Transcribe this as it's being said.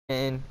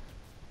And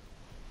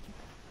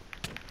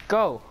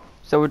go.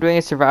 So we're doing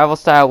a survival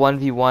style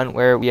 1v1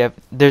 where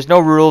there's no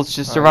rules,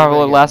 just survival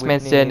or last man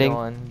standing.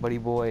 On, buddy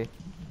boy.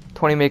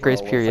 20-minute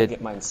grace period. If I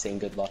get my insane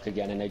good luck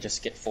again and I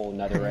just get full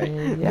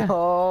netherite. Yeah.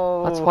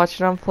 No. Let's watch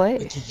it on play.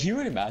 Can you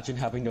imagine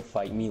having to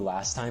fight me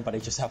last time, but I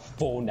just have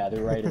full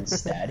netherite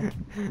instead?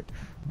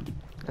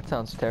 That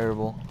sounds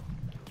terrible.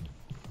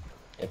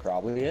 It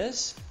probably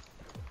is.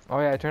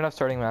 Oh yeah, I turned off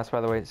starting maps by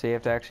the way, so you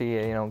have to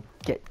actually,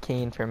 get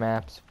keen for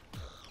maps.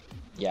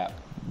 Yeah,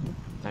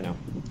 I know.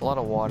 A lot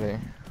of water.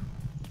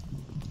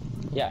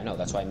 Yeah, I know,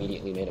 that's why I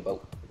immediately made a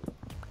boat.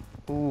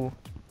 Ooh.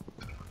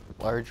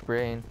 Large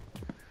brain.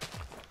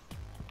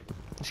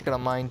 Just got a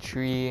mine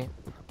tree.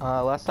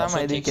 Last time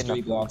I didn't get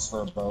 3 blocks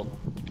for a boat.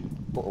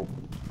 Uh-oh.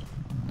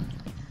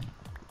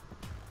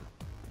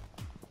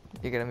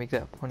 You gotta make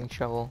that funny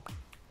shovel.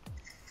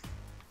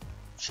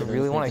 I Really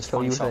really want to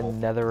kill you with a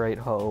netherite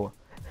hoe.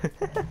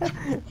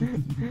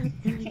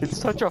 It's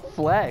such a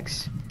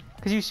flex.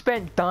 Because you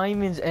spent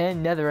diamonds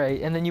and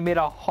netherite, and then you made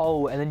a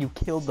hoe, and then you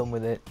killed them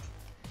with it.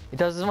 It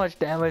does as much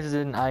damage as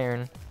an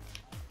iron.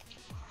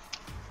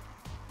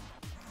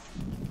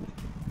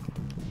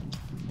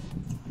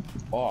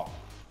 Oh.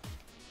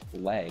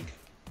 Leg.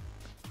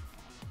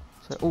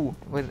 So, ooh,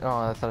 wait,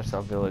 oh, that's not a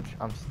sub-village.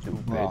 I'm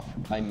stupid. Oh,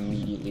 I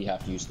immediately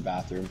have to use the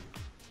bathroom.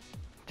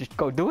 Just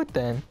go do it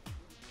then.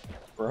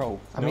 Bro.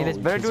 I mean, it's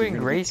better doing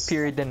grace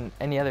period than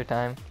any other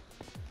time.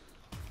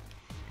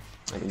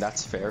 I mean,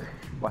 that's fair.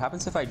 What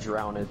happens if I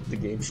drown and the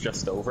game's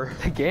just over?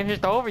 The game's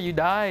just over, you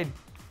died.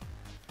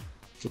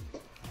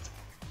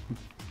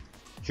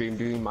 Dream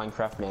doing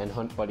Minecraft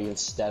manhunt, but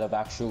instead of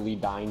actually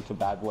dying to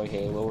Bad Boy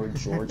Halo or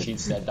George, he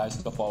instead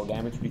dies to fall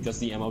damage because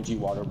the MLG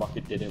water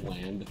bucket didn't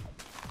land.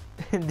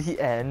 In the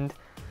end?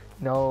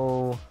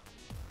 No.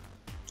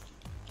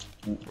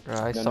 Bro,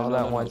 I saw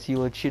that once. He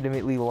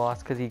legitimately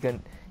lost because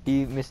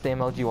he missed the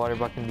MLG water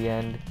bucket in the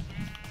end.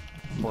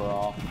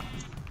 Bro.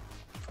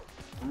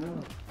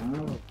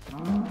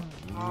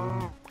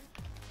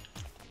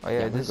 Oh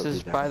yeah, this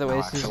is, by the way,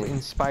 this is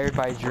inspired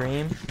by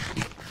Dream.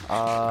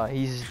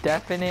 He's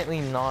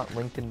definitely not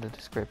linked in the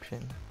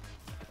description.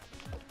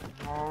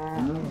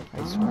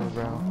 I swear,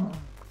 bro.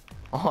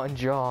 On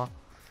jaw.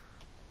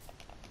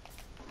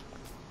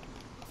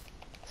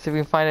 See if we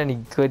can find any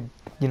good,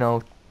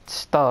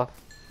 stuff.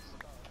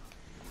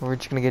 We're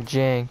just gonna get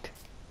janked.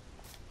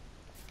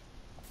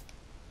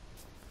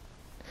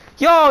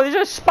 Yo, there's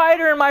a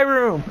spider in my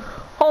room!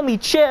 Homie,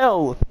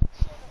 chill!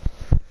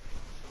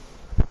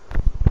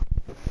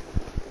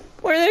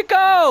 Where did it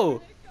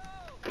go?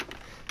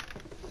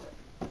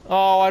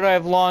 Oh, why do I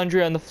have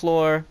laundry on the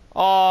floor?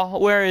 Oh,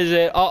 where is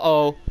it?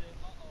 Uh-oh.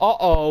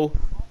 Uh-oh.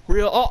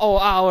 Real uh-oh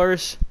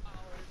hours.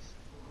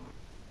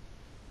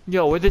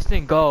 Yo, where'd this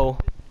thing go?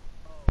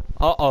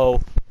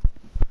 Uh-oh.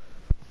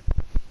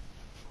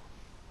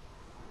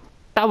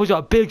 That was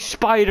a big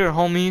spider,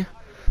 homie.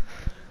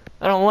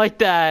 I don't like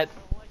that.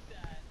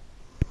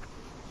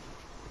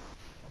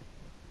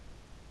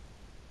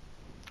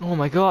 Oh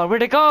my god,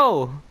 where'd it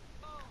go?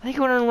 I think it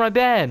went under my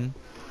bed.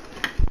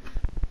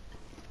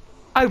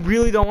 I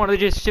really don't want to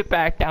just sit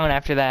back down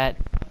after that.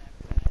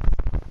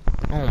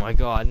 Oh my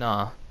god,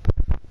 nah.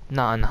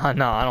 Nah,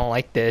 I don't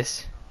like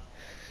this.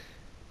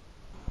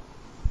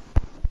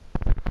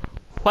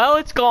 Well,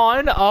 it's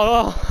gone.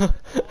 Oh.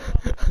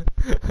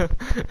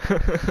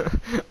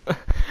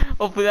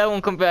 Hopefully that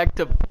won't come back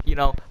to,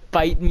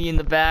 bite me in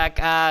the back.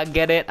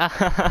 Get it?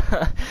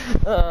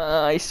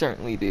 I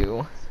certainly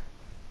do.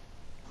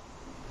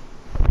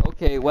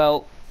 Okay,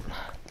 well.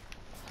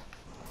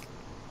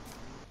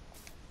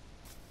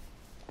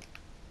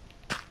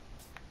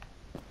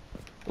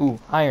 Ooh,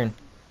 iron.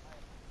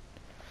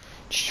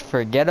 Just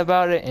forget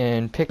about it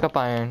and pick up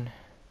iron.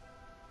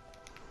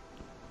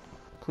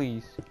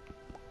 Please.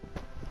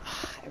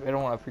 I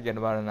don't want to forget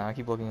about it now. I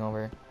keep looking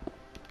over.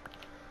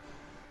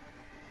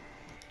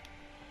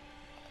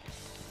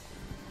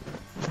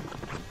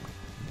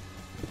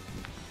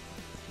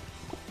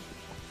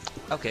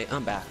 Okay,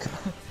 I'm back.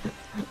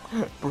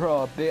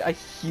 Bro, a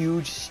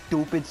huge,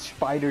 stupid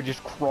spider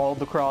just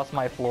crawled across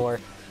my floor.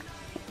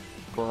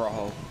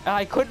 Bro.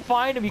 I couldn't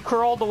find him. He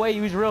crawled away.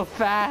 He was real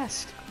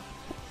fast.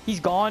 He's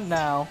gone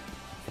now.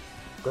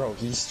 Bro,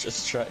 he's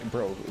just trying.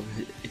 Bro,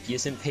 if he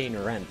isn't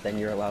paying rent, then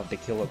you're allowed to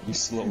kill him. You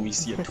slowly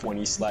see a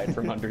 20 slide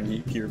from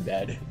underneath your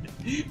bed.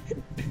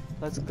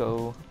 Let's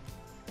go.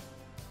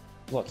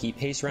 Look, he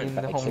pays rent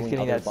by the homie's killing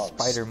getting other that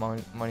bugs. spider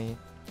money.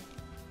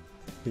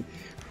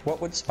 What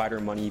would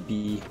spider money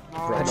be?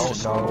 Bro, I it's don't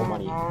just know. normal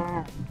money.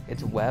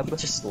 It's web. He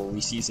just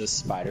slowly sees a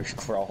spider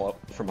crawl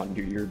up from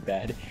under your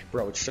bed.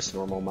 Bro, it's just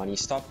normal money.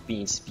 Stop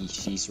being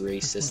species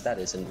racist. That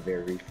isn't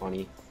very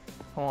funny.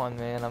 Come on,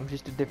 man. I'm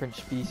just a different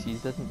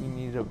species. Doesn't mean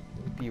you need to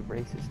be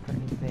racist or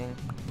anything.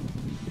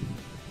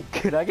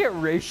 Could I get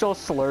racial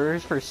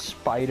slurs for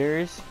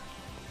spiders?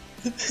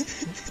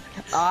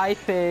 Eye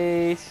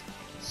face.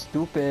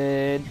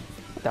 Stupid.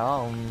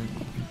 Dumb.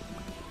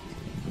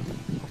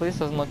 Hopefully this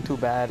doesn't look too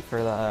bad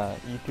for the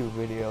YouTube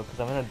video, because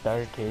I'm in a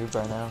dark cave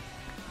right now.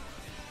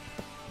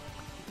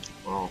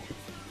 Oh.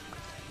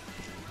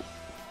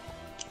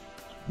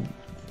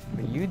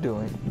 you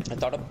doing? I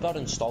thought about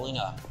installing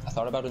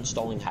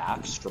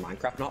hacks for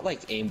Minecraft, not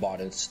like aimbot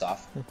and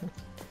stuff,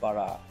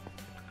 but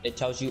it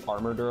tells you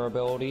armor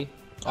durability,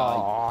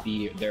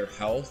 their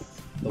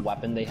health, the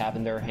weapon they have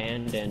in their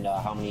hand, and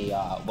how many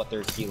what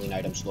their healing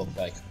items look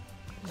like.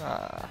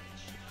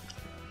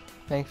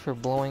 Thanks for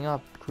blowing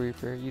up,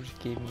 Creeper. You just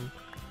gave me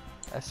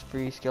a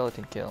free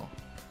skeleton kill.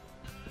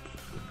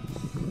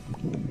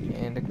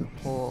 And a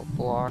couple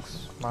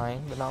blocks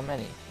mine, but not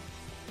many.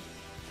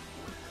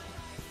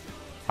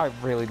 I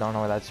really don't know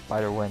where that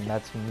spider went.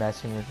 That's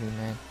messing with me,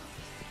 man.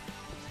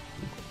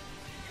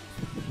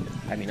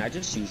 I mean, I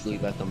just usually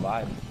let them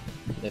vibe.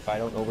 If I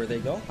don't know where they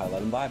go, I let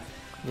them vibe.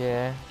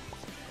 Yeah.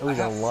 It was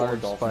I a have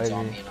large 4 dolphins spider.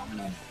 on me and I'm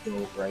gonna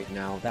go right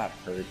now. That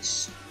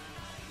hurts.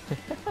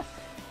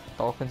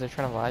 Dolphins are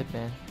trying to vibe,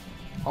 man.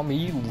 Oh,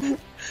 me.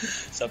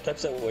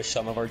 Sometimes I wish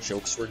some of our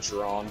jokes were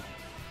drawn.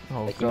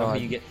 Oh, like, God. you know how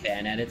you get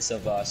fan edits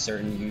of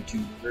certain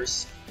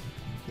YouTubers?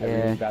 Yeah. I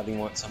really badly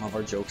want some of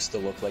our jokes to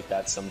look like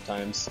that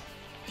sometimes.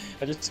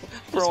 I just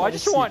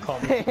want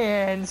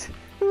fans.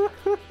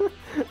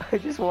 I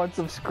just want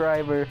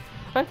subscriber.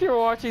 If you're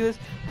watching this,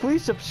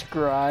 please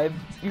subscribe.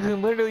 You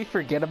can literally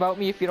forget about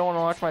me if you don't want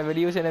to watch my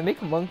videos, and it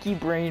make Monkey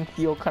Brain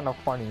feel kind of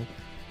funny.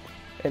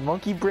 And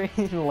Monkey Brain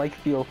like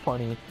feel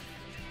funny.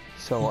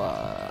 So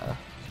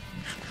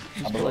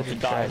I'm about to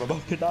die. I'm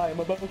about to die. I'm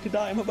about to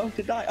die. I'm about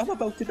to die. I'm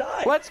about to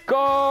die. Let's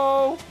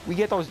go! We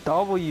get those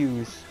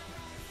W's.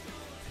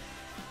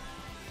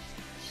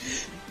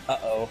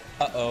 Uh-oh.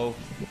 Uh-oh.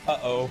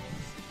 Uh-oh.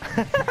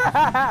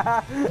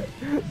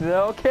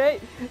 Okay,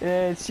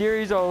 and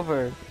series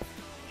over.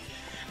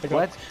 I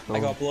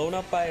got blown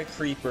up by a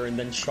creeper and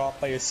then shot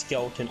by a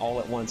skeleton all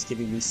at once,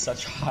 giving me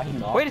such high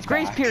knockback. Wait, it's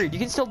grace period. You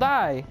can still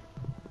die.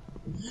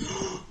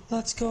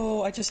 Let's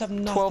go. I just have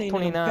nothing.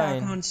 12:29.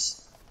 Back on.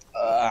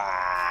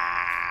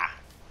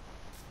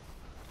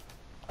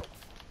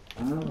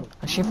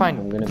 I should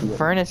find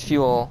furnace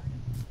fuel.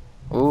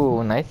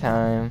 Ooh,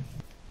 nighttime.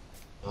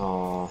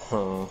 I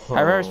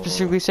remember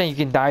specifically saying you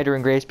can die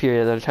during grace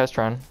period at a test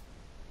run.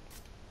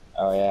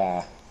 Oh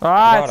yeah.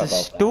 It's a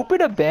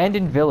stupid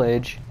abandoned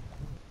village.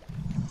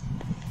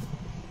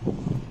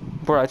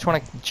 Bro, I just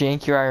want to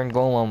jank your iron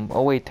golem.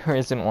 Oh wait, there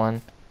isn't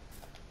one.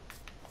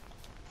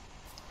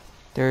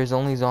 There is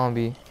only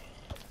zombie.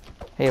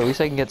 Hey, at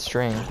least I can get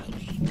string.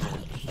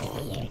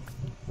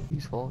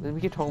 Useful.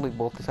 We could totally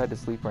both decide to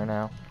sleep right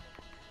now.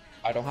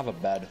 I don't have a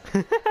bed.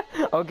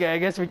 Okay, I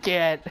guess we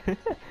can't.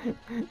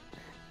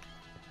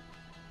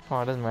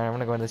 Oh, it doesn't matter. I'm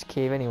gonna go in this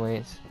cave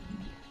anyways.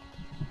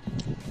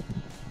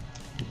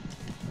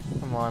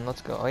 Come on,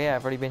 let's go. Oh yeah,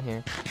 I've already been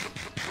here.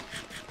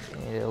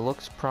 And it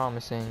looks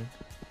promising.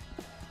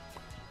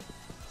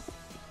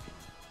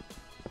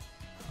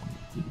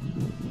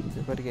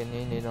 We're about to get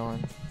nade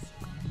on.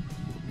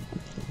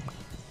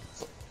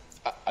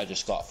 I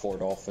just got 4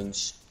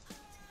 dolphins.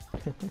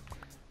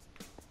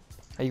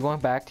 Are you going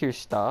back to your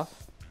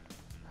stuff?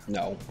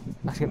 No.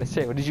 I was gonna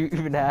say, what did you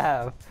even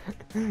have?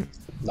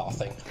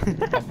 Nothing.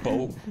 A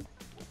boat.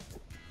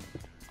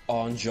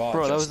 On job.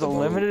 Bro, that was the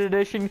limited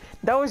edition.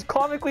 That was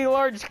comically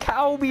large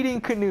cow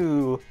beating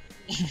canoe.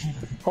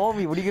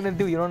 Homie, what are you gonna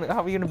do?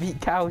 How are you gonna beat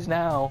cows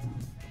now?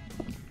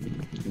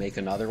 Make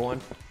another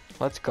one.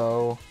 Let's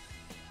go.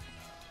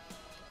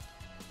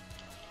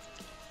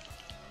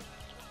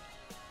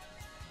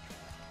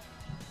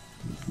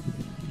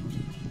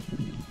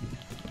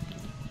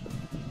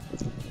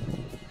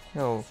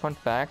 Yo, fun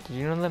fact, did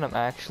you know that I'm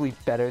actually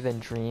better than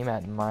Dream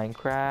at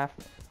Minecraft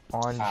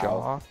on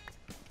Jaw?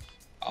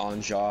 On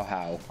Jaw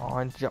how?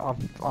 On Jaw,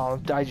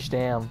 I just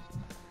am.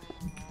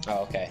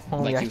 Oh, okay.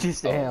 Only I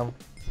just am.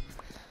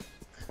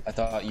 I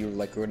thought you were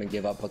like gonna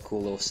give up a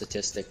cool little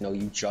statistic. No,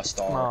 you just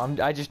are.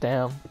 No, I just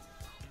am.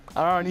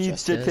 I don't need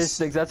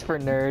statistics, that's for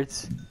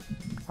nerds.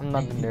 I'm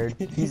not a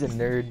nerd, he's a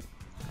nerd.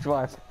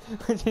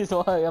 Which is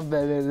why I'm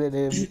better than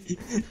him.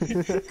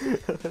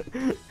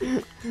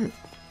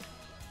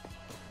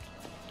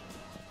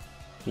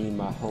 Me and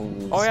my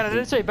homies. Oh yeah, I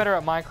didn't say better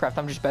at Minecraft,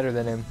 I'm just better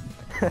than him.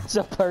 As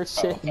a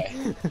person.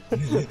 Oh,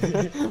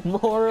 okay.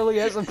 Morally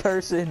as a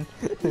person.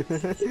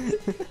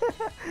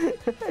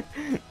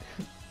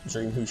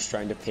 Dream who's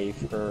trying to pay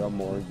for a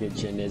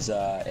mortgage and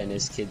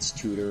his kids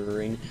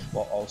tutoring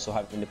while also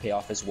having to pay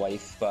off his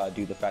wife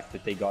due to the fact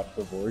that they got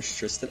divorced.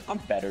 Tristan, I'm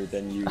better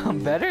than you.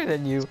 I'm better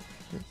than you.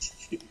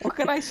 What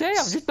can I say?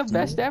 I'm just the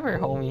best ever,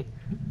 homie.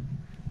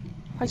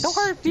 Like, no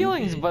hard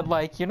feelings, but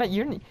like,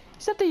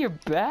 it's not that you're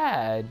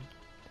bad.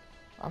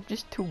 I'm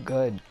just too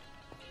good.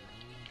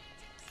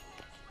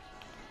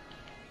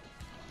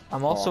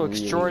 I'm also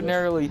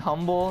extraordinarily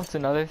humble. It's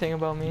another thing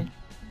about me.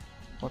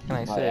 What can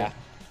I say? Yeah.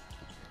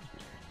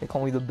 They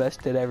call me the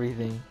best at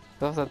everything.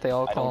 That's what they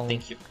all call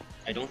me.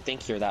 I don't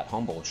think you're that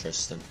humble,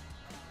 Tristan.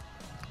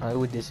 I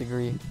would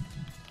disagree.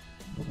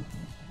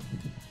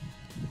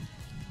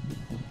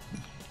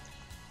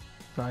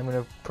 No, I'm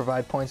gonna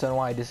provide points on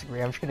why I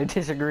disagree. I'm just gonna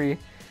disagree.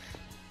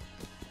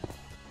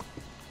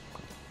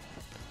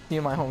 Me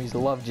and my homies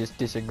love just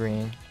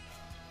disagreeing.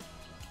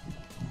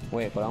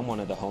 Wait, but I'm one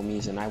of the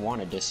homies and I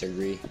want to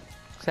disagree.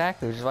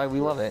 Exactly, which is why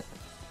we love it.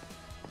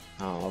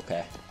 Oh,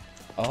 okay.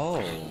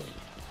 Oh.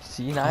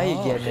 See, now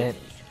you're getting it.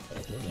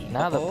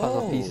 Now the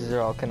puzzle pieces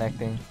are all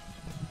connecting.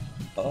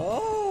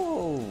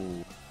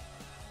 Oh.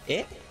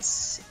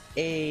 It's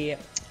a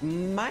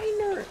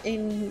minor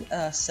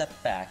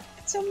setback.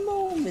 It's a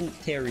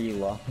momentary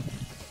loss.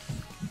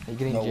 Are you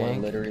getting no janked?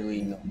 one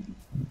literally no.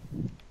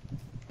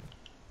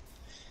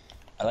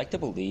 I like to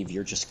believe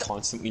you're just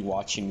constantly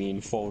watching me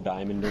in full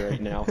diamond right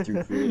now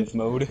through creative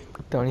mode.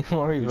 Don't even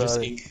worry about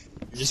it. You're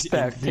just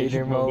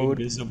Spectator mode.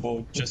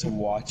 invisible, just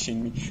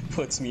watching me.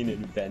 Puts me in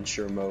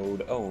adventure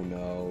mode. Oh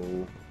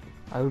no.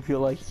 I hope you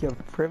like your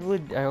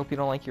privilege. I hope you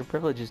don't like your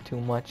privileges too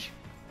much.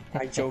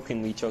 I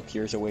jokingly took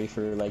yours away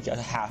for like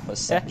a half a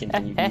second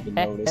and you didn't even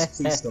notice.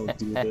 Please don't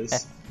do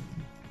this.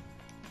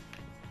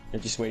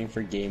 I'm just waiting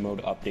for game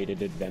mode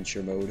updated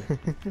adventure mode.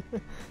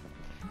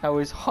 I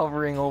was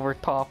hovering over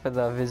top of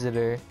the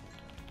visitor.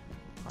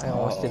 I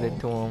almost did it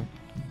to him.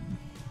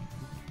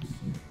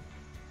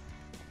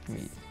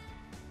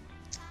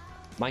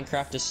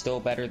 Minecraft is still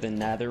better than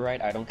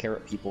Netherite. I don't care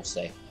what people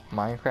say.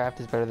 Minecraft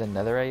is better than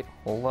Netherite?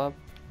 Hold up.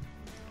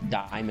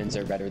 Diamonds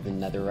are better than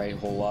Netherite.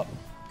 Hold up.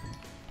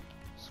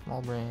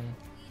 Small brain.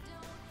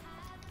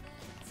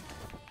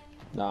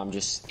 No, I'm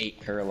just 8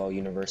 parallel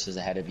universes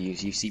ahead of you.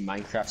 You see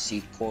Minecraft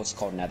sequel, it's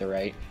called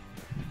Netherite.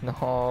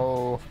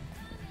 No.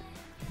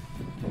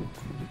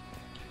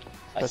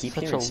 I That's keep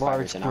such hearing a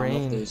spiders large and I don't know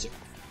if brain. those are...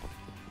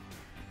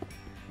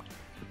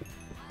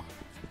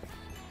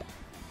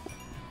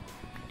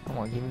 Come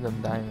on, give me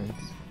them diamonds.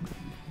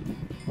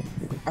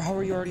 How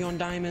are you already on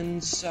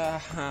diamonds?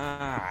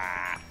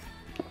 I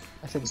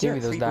said Is give there me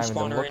a those creeper diamonds, I'm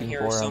spawner in looking here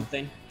for or them.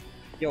 something?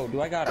 Yo,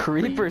 do I got a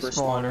Creeper creeper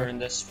spawner spawner in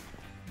this?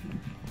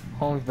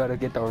 Homie better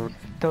get the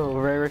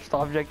rarest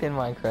object in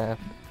Minecraft.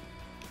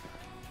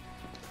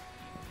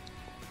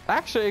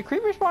 Actually, a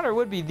creeper spawner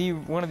would be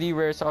one of the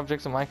rarest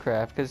objects in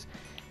Minecraft,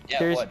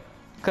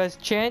 because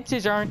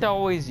chances aren't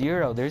always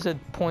 0. There's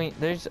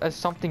a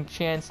something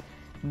chance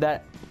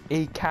that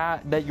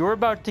that you're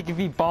about to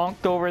be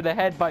bonked over the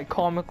head by a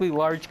comically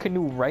large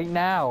canoe right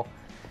now.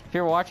 If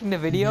you're watching the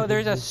video,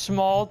 there's a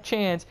small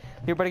chance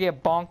you're about to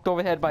get bonked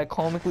over the head by a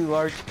comically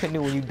large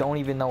canoe and you don't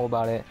even know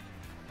about it.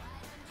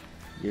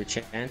 Your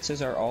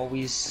chances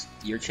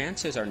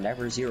are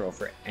never 0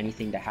 for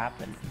anything to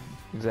happen.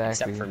 Exactly.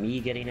 Except for me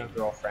getting a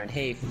girlfriend.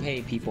 Hey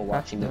people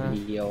watching the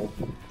video,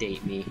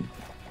 date me.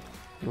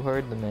 You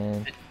heard the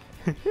man.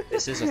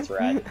 This is a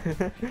threat.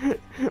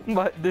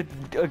 But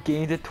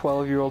gained a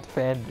 12-year-old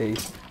fan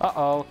base.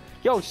 Uh-oh.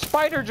 Yo,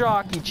 spider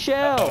jockey,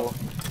 chill!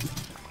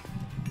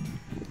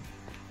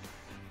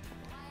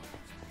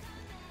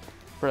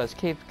 Bro, this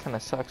cave kind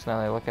of sucks now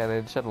that I look at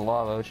it. It shed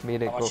lava, which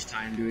made it How much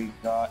time do we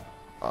got?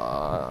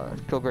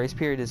 Till grace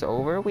period is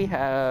over, we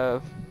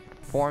have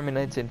 4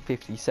 minutes and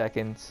 50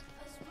 seconds.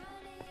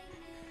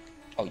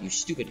 Oh, you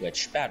stupid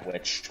witch. Bad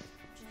witch.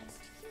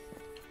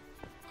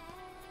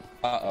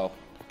 Uh-oh.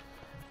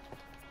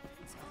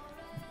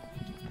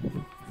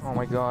 Oh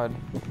my god.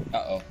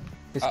 Uh-oh.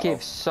 This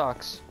cave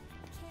sucks.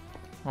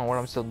 Oh, what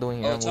I'm still doing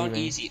here. Oh, it's on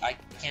easy. I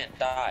can't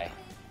die.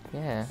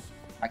 Yeah.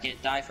 I can't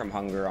die from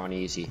hunger on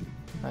easy.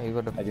 Oh, you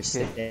go to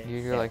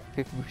you're like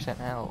 50%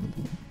 health.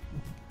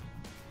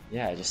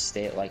 Yeah, I just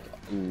stay at like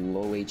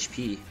low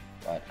HP,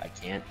 but I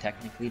can't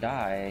technically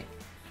die.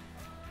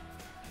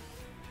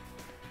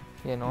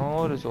 You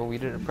know, it is what we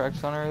did at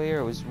practice on earlier.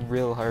 It was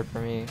real hard for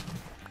me.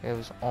 It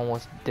was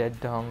almost dead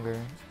to hunger.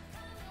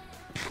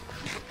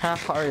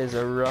 Half heart is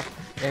a rough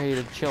area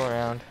to chill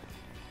around.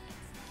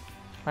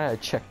 I gotta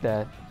check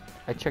that.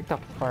 I checked the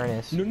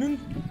furnace. No.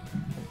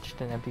 Just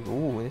an empty.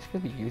 Ooh, this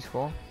could be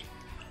useful.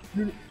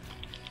 No.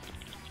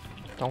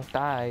 Don't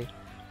die.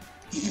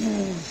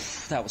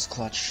 That was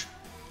clutch.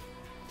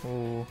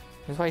 Ooh,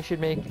 that's why you should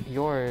make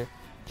your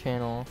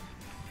channel.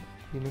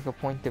 You make a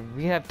point of.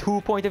 We have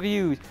 2 point of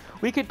views.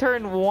 We could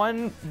turn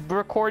one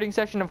recording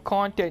session of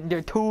content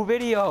into 2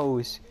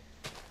 videos.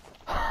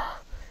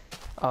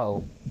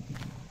 Oh.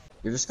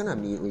 You're just gonna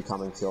immediately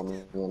come and kill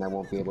me, and I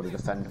won't be able to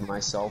defend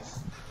myself.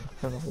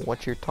 I don't know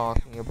what you're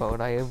talking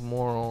about. I have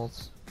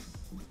morals.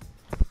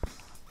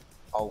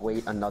 I'll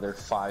wait another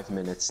 5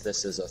 minutes.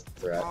 This is a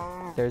threat.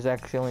 There's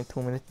actually only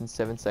 2 minutes and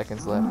 7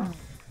 seconds left.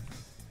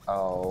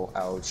 Oh,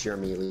 ouch. You're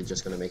immediately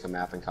just gonna make a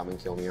map and come and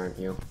kill me, aren't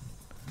you?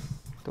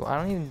 Dude,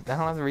 I don't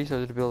have the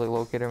resources to build a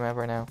locator map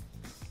right now.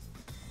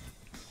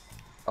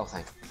 Oh,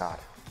 thank God.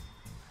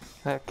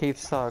 That cave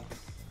sucked.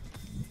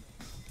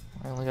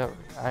 I only got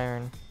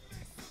iron.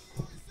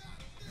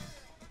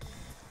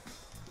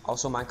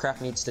 Also,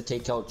 Minecraft needs to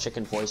take out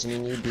chicken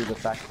poisoning you due to the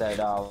fact that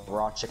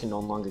raw chicken no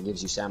longer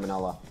gives you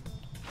salmonella.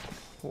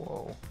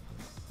 Whoa.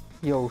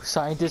 Yo,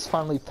 scientists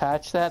finally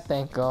patched that?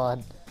 Thank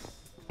God.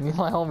 Me and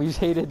my homies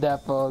hated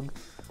that bug.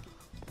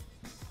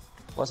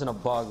 Wasn't a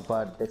bug,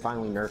 but they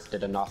finally nerfed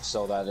it enough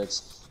so that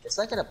it's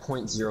like at a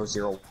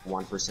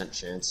 0.001%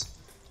 chance.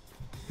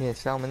 Yeah,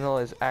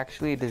 salmonella is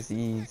actually a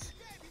disease.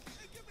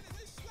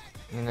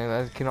 And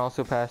that can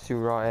also pass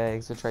through raw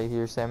eggs. Let's try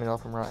here, salmonella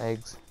from raw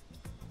eggs.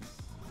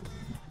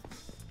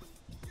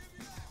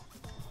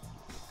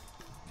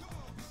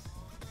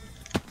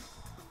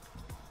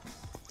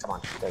 Come Come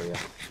on, there you go.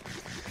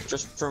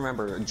 Just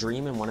remember,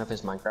 Dream in one of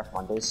his Minecraft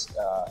Mondays,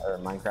 or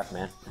Minecraft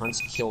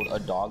manhunts, killed a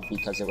dog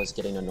because it was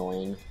getting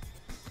annoying.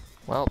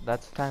 Well,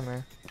 that's a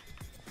timer.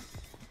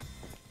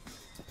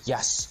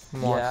 Yes.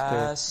 Monster.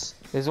 Yes.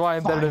 This is why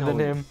I'm better than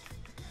Finally. him.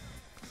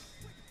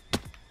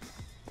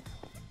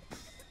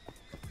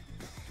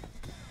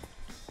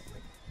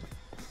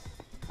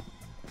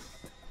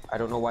 I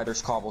don't know why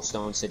there's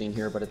cobblestone sitting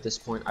here, but at this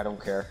point, I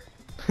don't care.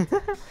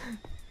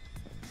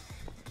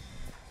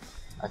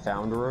 I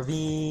found a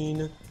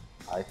ravine.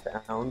 I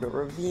found a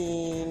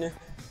ravine.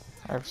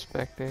 I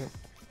respect it.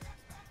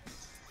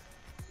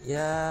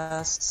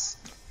 Yes.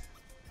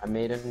 I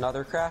made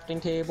another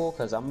crafting table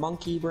because I'm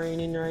monkey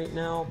braining right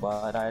now,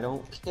 but I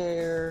don't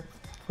care.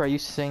 Are you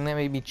saying that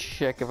made me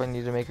check if I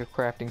need to make a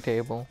crafting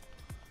table?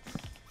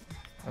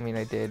 I mean,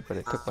 I did, but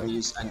it took like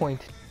Please,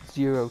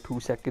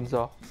 0.02 seconds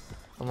off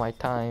of my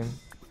time.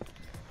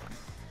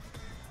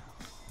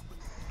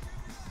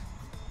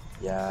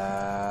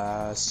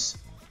 Yes.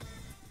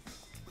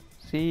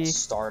 See?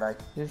 Start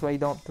This is why you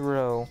don't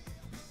throw.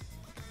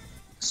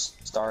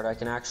 I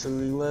can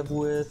actually live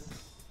with.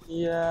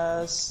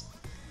 Yes.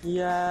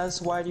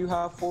 Yes. Why do you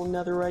have full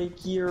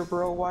netherite gear,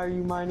 bro? Why are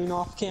you mining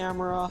off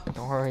camera?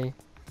 Don't worry.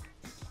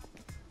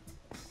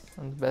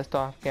 I'm the best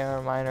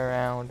off-camera miner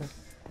around.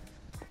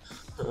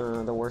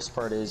 The worst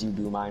part is you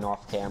do mine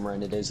off camera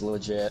and it is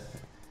legit.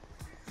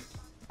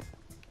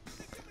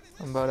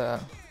 I'm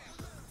about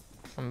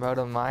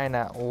to mine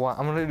at I'm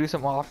gonna do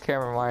some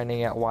off-camera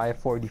mining at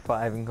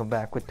Y45 and come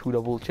back with 2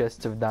 double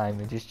chests of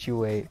diamond. Just you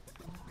wait.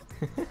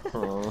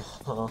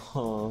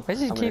 I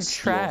just keep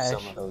trash.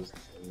 Some of those.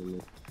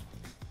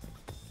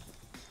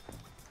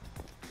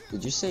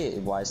 Did you say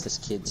why is this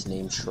kid's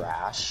name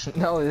Trash?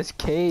 No, this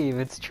cave,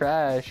 it's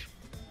trash.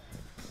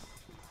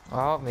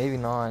 Oh, maybe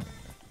not.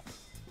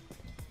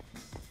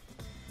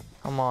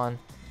 Come on.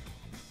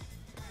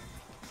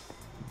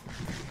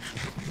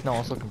 No,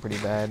 it's looking pretty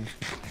bad.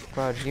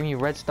 Bro, give me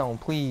redstone,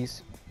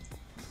 please.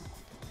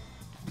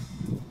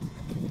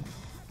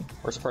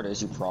 Worst part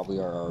is you probably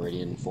are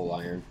already in full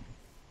iron.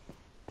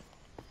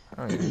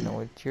 I don't even know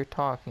what you're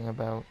talking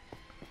about.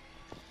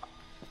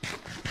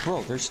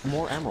 Bro, there's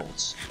more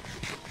emeralds.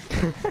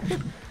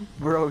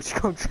 Bro,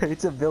 just go trade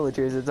some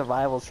villagers. It's a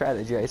viable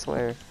strategy, I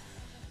swear.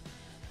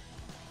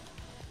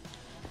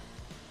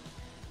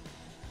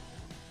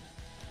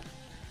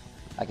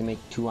 I can make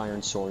 2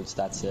 iron swords,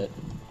 that's it.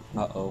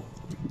 Uh-oh.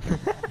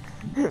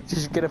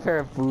 Just get a pair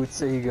of boots,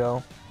 there you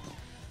go.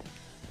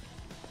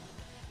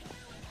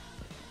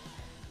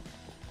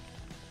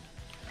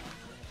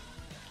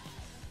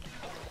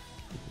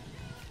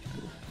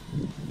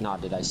 Nah,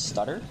 did I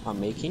stutter? I'm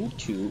making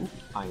 2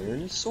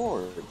 iron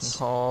swords.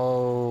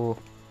 Oh,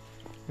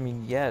 I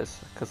mean, yes,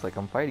 because like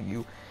I'm fighting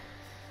you.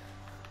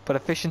 But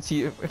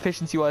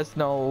efficiency-wise,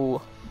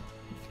 no.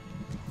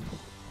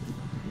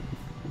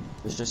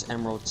 There's just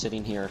emeralds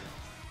sitting here.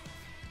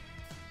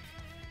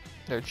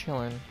 They're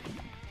chilling.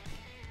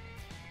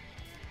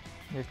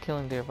 They're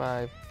killing their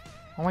vibe.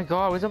 Oh my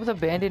god, what's up with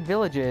abandoned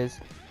villages?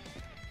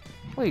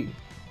 Wait,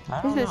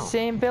 I this don't is know. the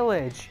same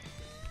village.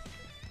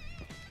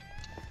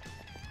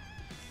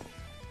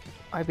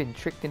 I've been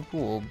tricked and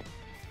fooled.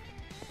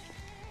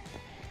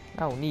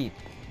 Oh, neat.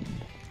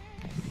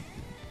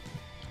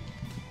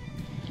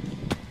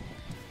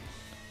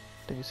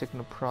 Take a second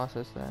to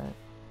process that.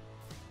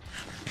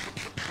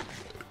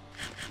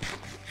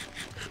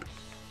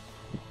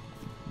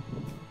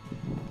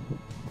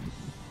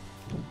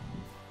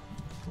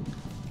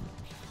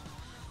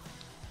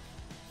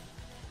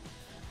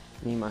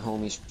 Me and my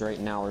homies right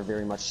now are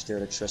very much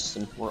scared of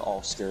Tristan. We're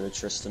all scared of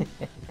Tristan.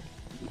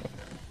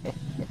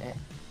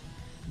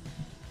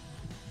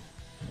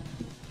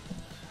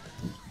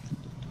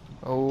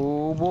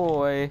 Oh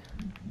boy.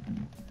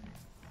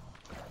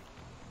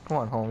 Come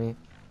on, homie.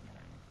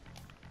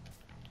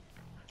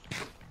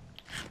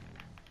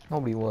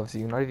 Nobody loves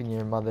you, not even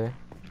your mother.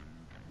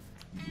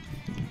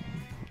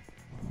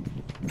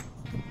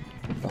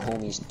 The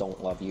homies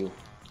don't love you.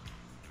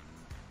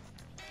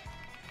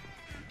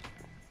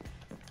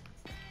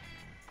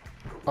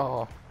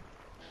 Oh.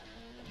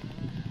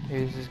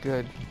 Maybe this is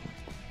good.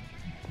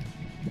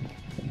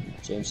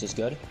 James is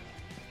good?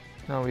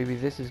 No, maybe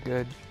this is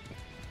good.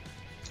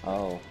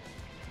 Oh.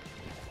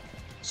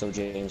 So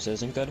James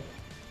isn't good?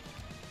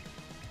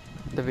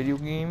 The video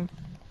game?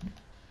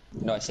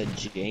 No, I said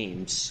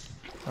James.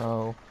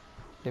 Oh.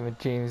 Damn it,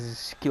 James'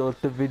 skill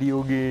at the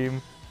video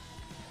game.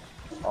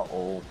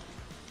 Uh-oh.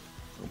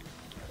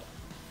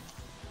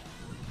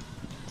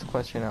 It's a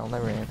question I'll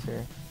never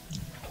answer.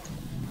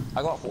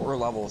 I got 4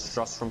 levels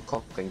just from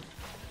cooking.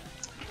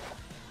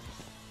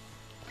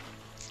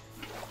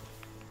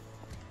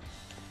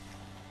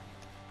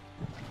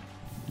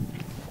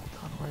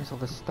 God, where's all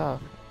this stuff?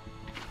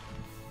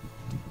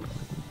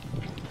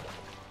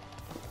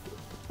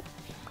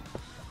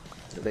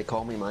 They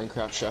call me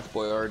Minecraft Chef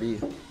Boyardee.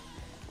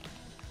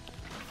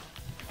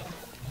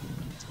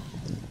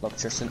 Look,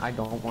 Tristan, I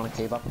don't want a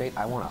cave update.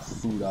 I want a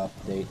food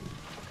update.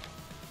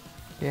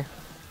 Yeah.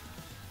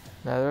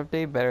 Another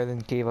update better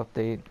than cave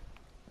update.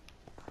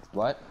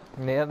 What?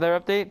 Nether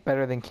update?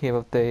 Better than cave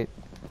update.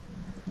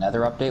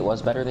 Nether update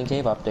was better than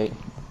cave update.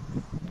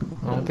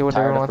 I don't care what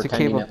everyone wants a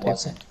cave It update.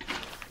 wasn't.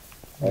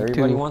 Me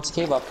Everybody too. wants a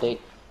cave update.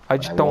 I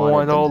just don't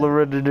want all the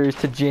Redditors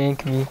to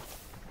jank me.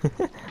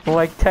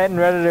 Like 10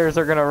 Redditors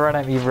are gonna run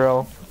at me,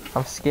 bro.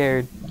 I'm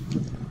scared.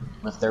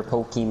 With their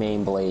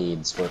Pokemon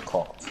blades, we're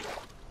cooked.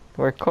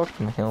 We're cooked,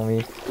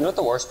 homie. You know what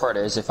the worst part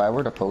is? If I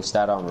were to post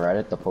that on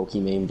Reddit, the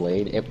Pokemon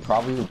blade, it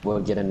probably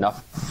would get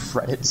enough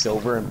Reddit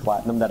silver and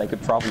platinum that I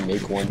could probably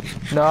make one.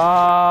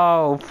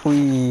 No,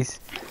 please.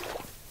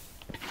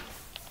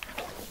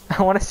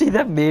 I want to see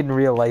that made in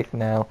real life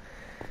now.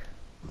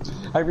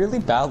 I really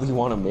badly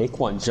want to make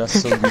one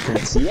just so you can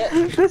see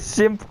it. The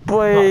simp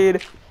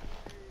blade.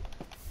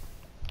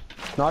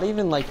 Not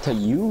even like to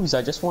use,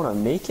 I just want to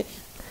make it.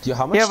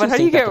 How much Yeah, but how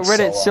do you get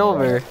Reddit sell on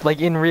silver, Reddit? like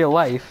in real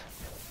life?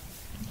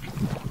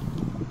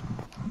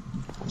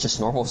 Just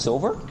normal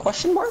silver?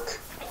 Question mark?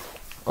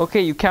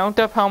 Okay, you count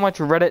up how much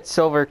Reddit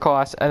silver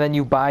costs, and then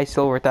you buy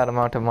silver with that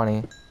amount of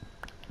money.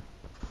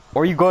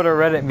 Or you go to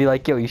Reddit and be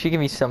like, yo, you should give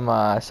me some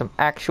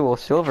actual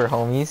silver,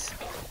 homies.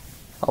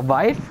 I'll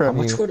buy it from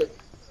you. How much would it?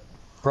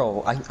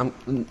 Bro,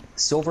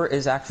 silver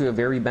is actually a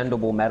very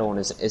bendable metal and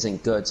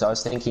isn't good, so I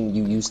was thinking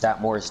you use that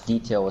more as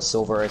detail, as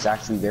silver is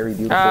actually very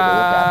beautiful to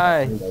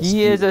look at.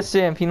 He is a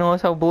simp. He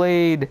knows how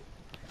blade.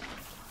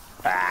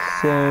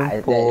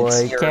 Simp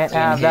boy. Can't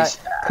have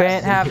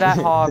that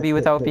hobby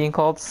without being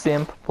called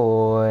simp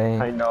boy.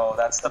 I know,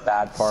 that's the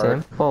bad part.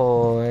 Simp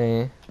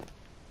boy.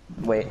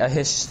 Wait,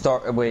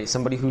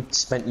 somebody who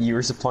spent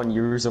years upon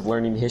years of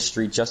learning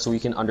history just so we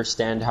can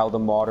understand how the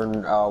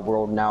modern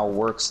world now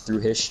works through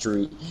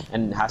history,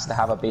 and has to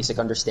have a basic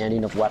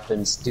understanding of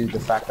weapons due to the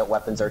fact that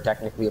weapons are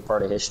technically a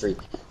part of history.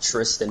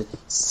 Tristan.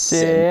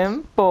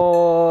 Simp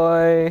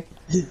boy.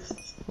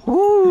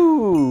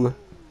 Woo.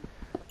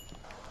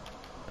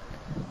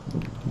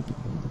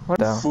 What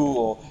the?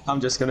 Fool.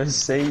 I'm just gonna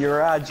say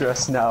your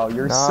address now.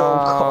 You're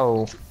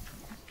so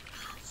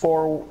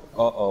cool.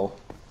 Uh-oh.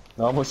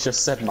 I almost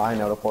just said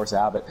mine out of force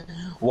habit.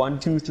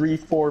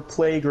 1234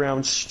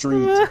 Playground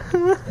Street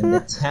in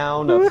the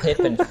town of Hip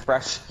and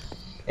Fresh,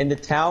 in the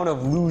town of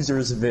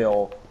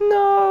Losersville.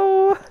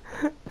 No.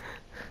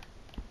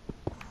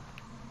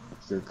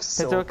 It's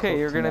okay.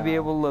 You're gonna be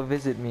able to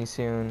visit me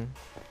soon.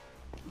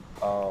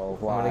 Oh,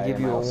 why? I'm gonna give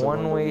you a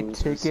one-way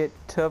ticket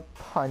to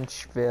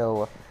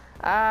Punchville.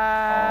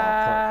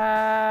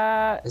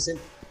 Isn't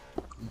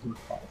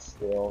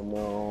Punchville?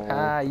 No.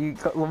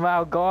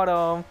 Lamau got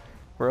him.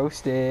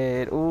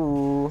 Roasted.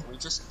 Ooh. Can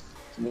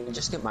we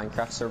just get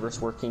Minecraft servers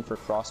working for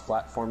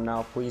cross-platform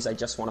now, please? I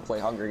just want to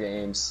play Hunger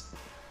Games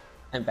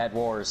and Bed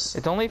Wars.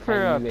 It's only for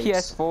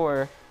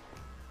PS4.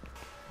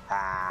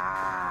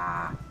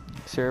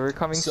 Server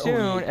coming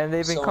soon, and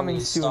they've been coming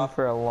soon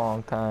for a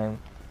long time.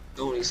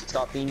 Sony,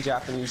 stop being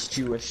Japanese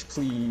Jewish,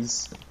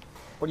 please.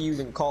 What do you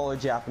even call a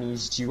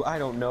Japanese Jew? I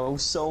don't know.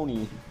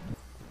 Sony.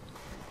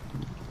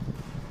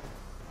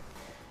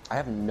 I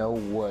have no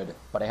wood,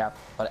 but I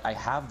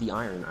have the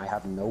iron. I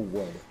have no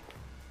wood.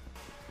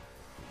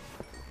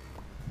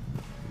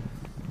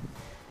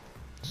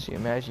 See,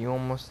 imagine you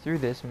almost threw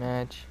this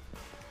match.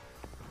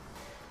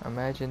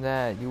 Imagine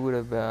that. You would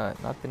have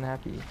not been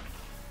happy.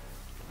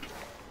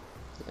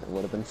 It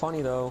would have been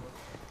funny though.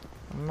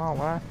 I'm not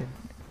laughing.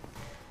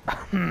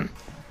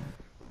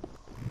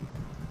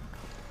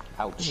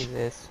 Ouch. Look at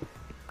this.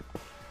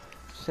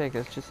 Sick,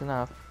 that's just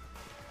enough.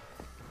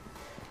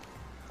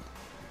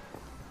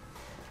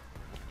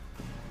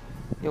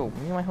 Yo,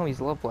 me and my homies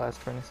love blast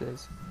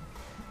furnaces.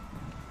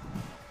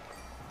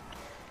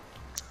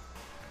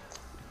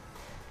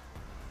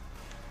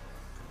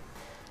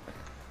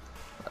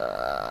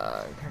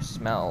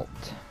 Smelt.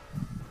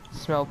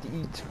 Smelt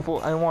eats full.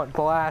 I want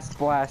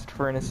blast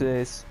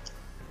furnaces.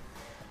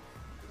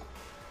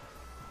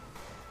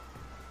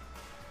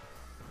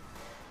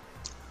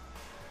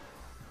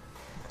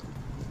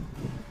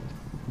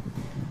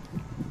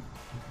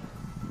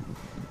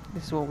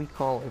 This is what we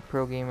call a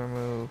pro gamer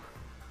move.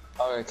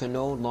 I can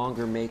no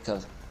longer make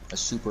a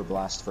super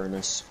blast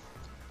furnace.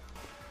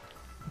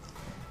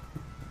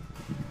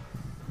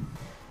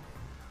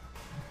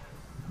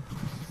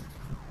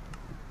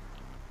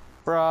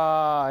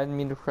 Bruh, I didn't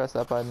mean to press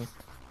that button.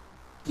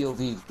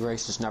 POV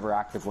Grace is never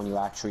active when you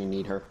actually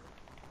need her.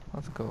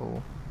 Let's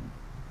go.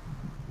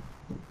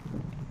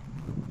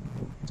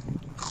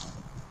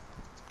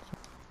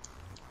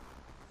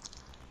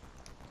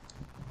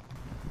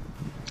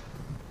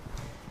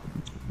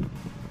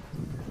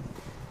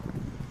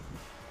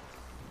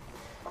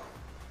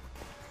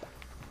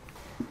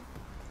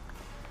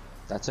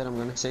 That's it, I'm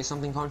gonna say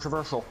something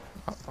controversial.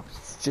 Oh,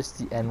 it's just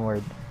the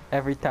N-word.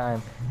 Every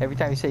time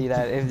you say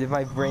that, if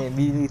my brain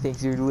immediately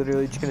thinks you're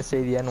literally just gonna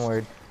say the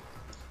N-word.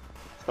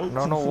 I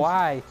don't know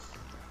why.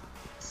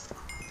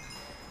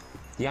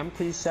 The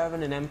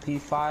MP7 and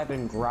MP5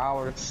 and Growl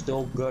are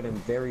still good and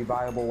very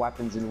viable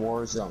weapons in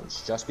war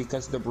zones. Just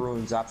because the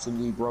Bruin's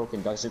absolutely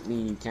broken doesn't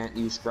mean you can't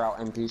use Growl,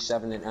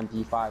 MP7 and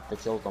MP5 to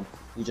kill them.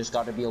 You just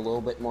gotta be a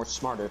little bit more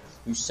smarter,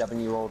 you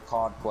 7-year-old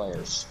COD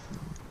players.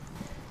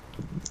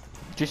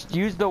 Just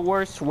use the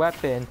worst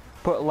weapon,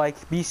 but like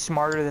be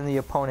smarter than the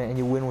opponent and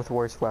you win with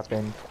worst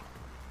weapon.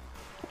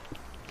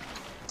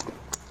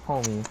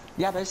 Homie.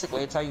 Yeah,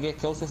 basically, it's how you get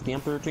kills with the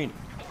M13.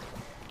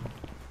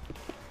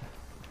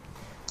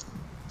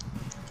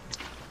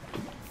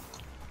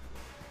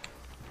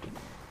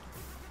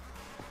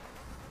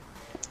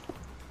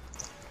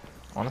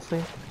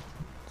 Honestly,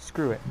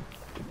 screw it.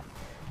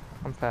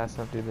 I'm fast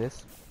enough to do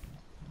this.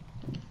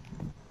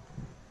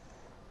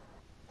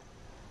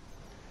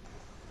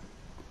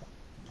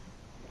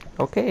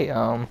 Okay,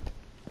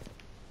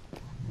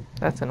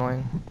 that's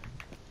annoying.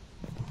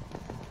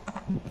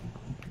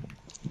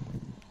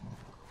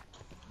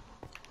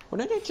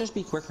 Wouldn't it just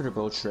be quicker to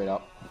build straight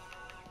up?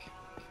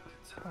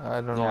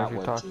 I don't know what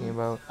you're talking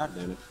about. God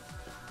damn it.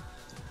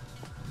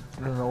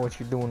 I don't know what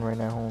you're doing right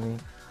now, homie.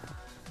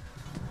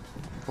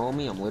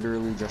 Homie, I'm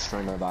literally just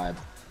trying to vibe.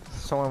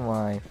 So am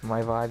I.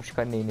 My vibe just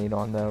got nade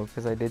on though,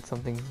 because I did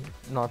something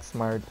not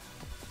smart.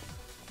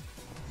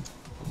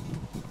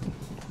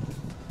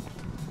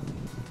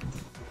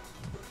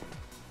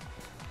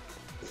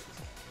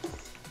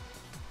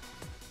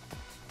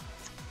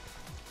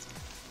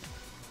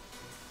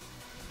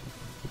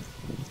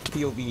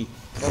 POV.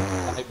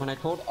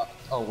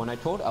 When I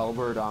told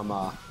Albert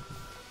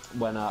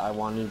when I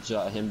wanted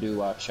him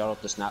to shout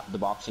out the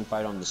boxing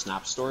fight on the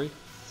Snap story,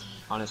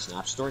 on his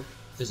Snap story,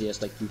 because he has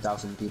like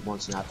 2,000 people on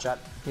Snapchat.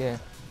 Yeah.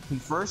 He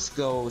first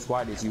goes,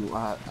 "Why did you?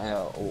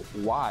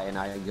 Why?" And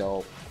I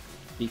go,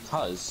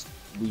 "Because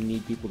we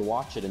need people to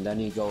watch it." And then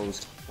he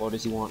goes, "Well,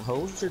 does he want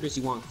hoes or does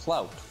he want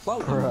clout?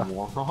 Clout, you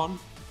moron."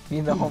 Me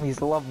and the homies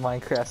love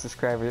Minecraft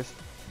subscribers.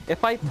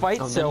 If I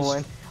fight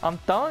someone, I'm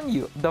telling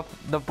you,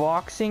 the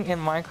boxing and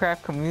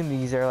Minecraft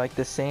communities are like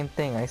the same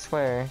thing, I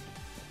swear.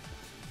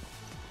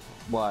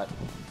 What?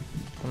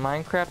 The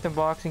Minecraft and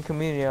boxing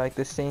community are like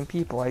the same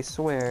people, I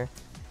swear.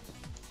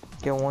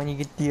 Get one, you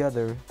get the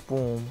other.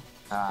 Boom.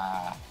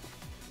 I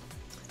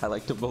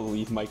like to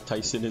believe Mike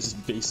Tyson is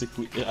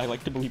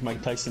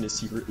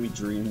secretly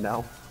dreamed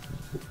now.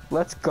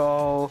 Let's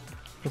go.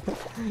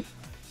 It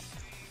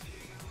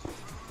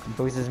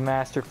was his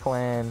master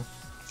plan.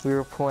 We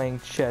were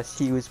playing chess,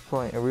 we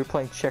were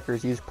playing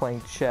checkers, he was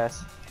playing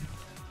chess.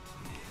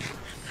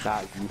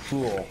 Ah, you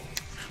fool.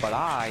 But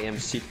I am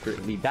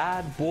secretly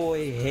Bad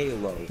Boy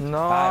Halo. No!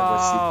 I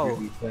was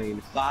secretly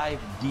playing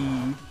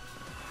 5D.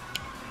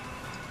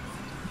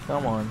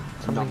 Come on,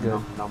 something good.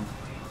 Nom, nom.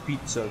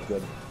 Pizza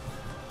good.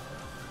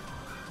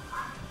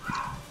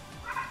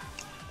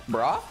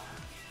 Bruh?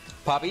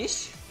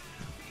 Puppies?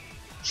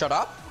 Shut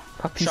up?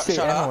 Puppies say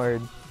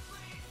N-word.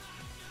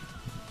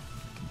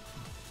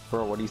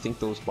 Bro, what do you think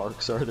those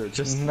barks are? They're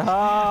just...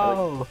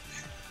 No!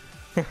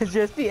 It's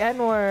just the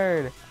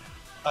N-word!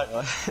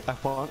 I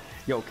want...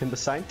 Yo, can the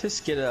scientists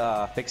get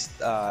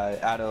fixed,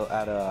 add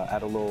a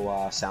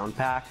little sound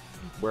pack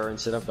where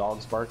instead of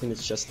dogs barking,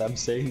 it's just them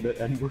saying the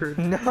N-word?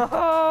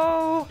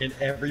 No! And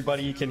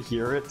everybody can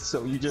hear it,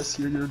 so you just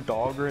hear your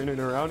dog running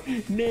around.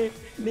 Nick,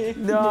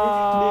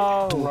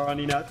 no!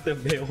 running at the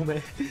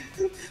mailman.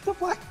 The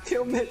black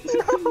mailman.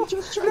 No,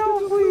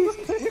 no,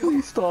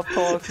 please stop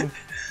talking.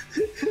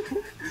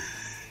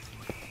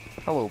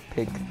 Hello,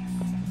 pig.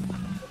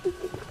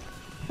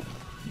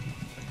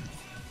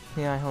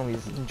 Yeah,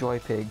 homies enjoy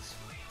pigs.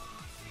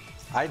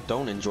 I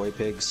don't enjoy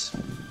pigs.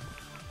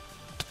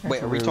 That's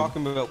Wait, are we rude.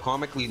 talking about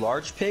comically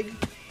large pig?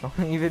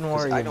 Don't even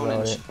worry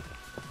about it.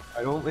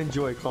 I don't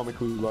enjoy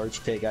comically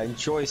large pig. I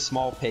enjoy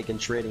small pig and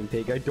trading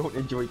pig. I don't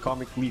enjoy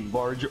comically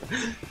large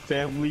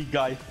Family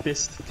Guy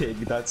fist pig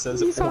that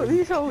says He's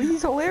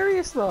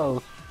hilarious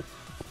though.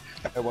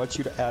 I want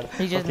you to add.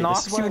 He just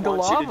knocks you into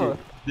lava.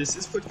 This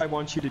is what I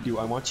want you to do.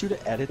 I want you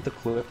to edit the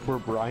clip where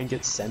Brian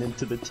gets sent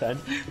into the tent,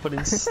 but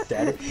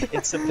instead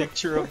it's a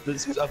picture of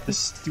the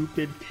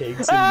stupid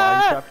pigs in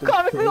Minecraft.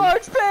 Comically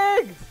large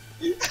pig!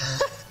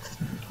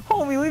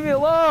 Homie, leave me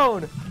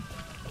alone!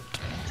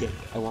 Okay,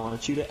 I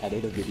want you to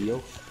edit a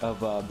video of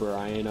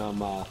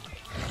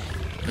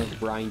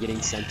Brian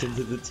getting sent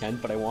into the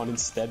tent, but I want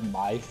instead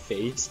my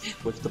face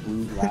with the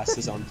blue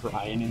glasses on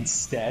Brian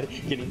instead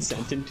getting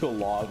sent into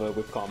lava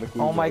with comically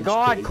Oh my large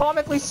god, pig.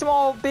 comically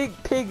small big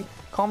pig,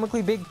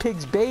 comically big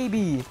pig's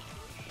baby.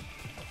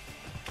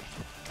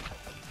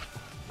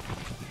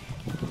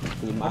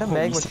 Why do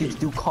magma cubes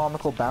do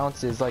comical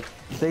bounces? Like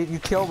you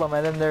kill them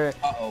and then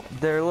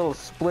their little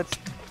splits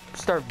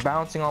start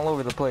bouncing all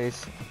over the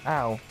place.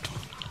 Ow.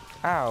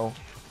 Ow.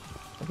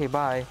 Okay,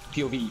 bye.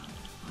 POV,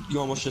 you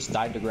almost just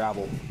died to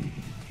gravel.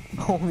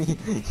 Homie,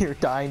 you're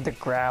dying to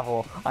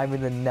gravel. I'm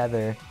in the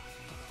nether.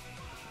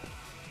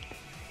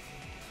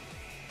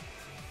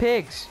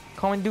 Pigs,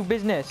 come and do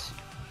business.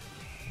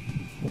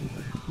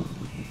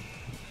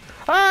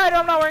 Alright,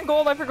 I'm not wearing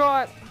gold, I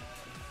forgot.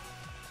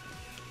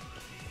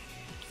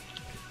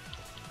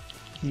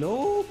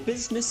 No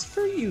business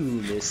for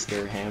you,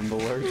 Mr.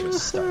 Handler.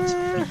 Just starts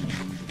feeding.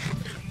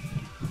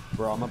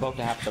 Bro, I'm about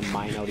to have to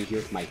mine out of here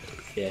with my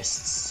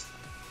fists.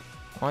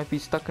 I might be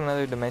stuck in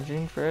another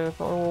dimension for a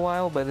little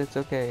while, but it's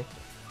okay.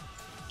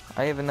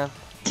 I have enough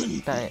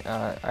time.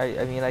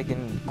 I mean, I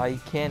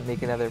can't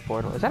make another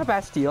portal. Is that a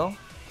Bastille?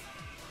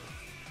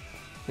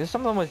 These are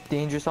some of the most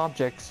dangerous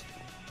objects.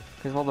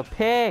 Because of all the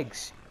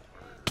pigs.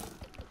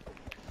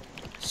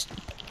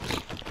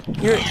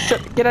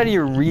 Get out of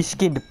your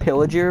reskinned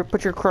pillager.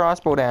 Put your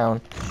crossbow down.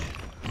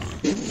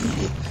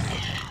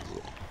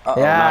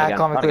 Yeah,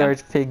 comically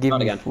large pig, give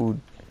me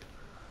food.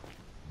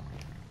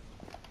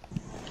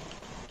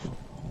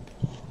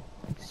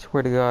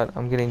 Swear to God,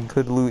 I'm getting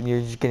good loot and you're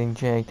just getting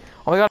janked.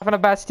 Oh my God, I found a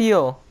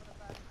Bastille.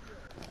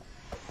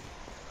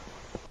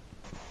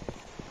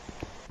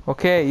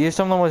 Okay, here's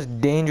some of the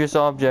most dangerous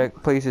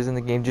places in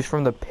the game, just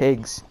from the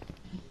pigs.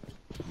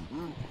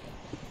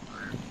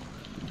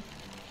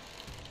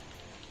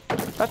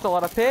 That's a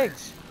lot of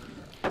pigs.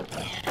 I'm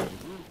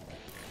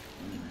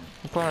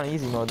putting on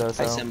easy mode though,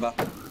 so. Hi Simba.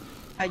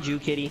 Hi Jew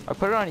Kitty. I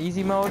put it on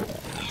easy mode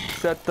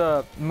so that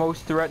the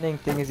most threatening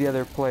thing is the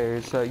other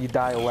players, so you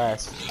die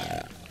less.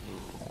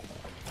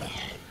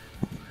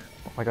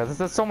 Oh my God, this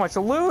is so much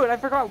loot! I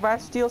forgot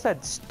Bastilles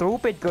had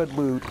stupid good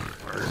loot.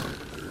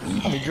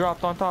 Oh, he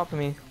dropped on top of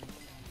me.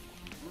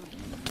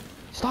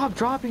 Stop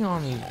dropping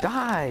on me!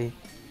 Die!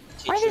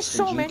 Why are there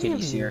so many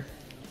of you?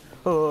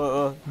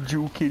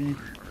 Jew Kitty.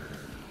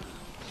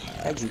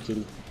 Hi Jew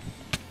Kitty.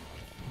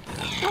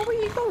 Oh, where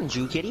are you going,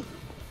 Jew Kitty?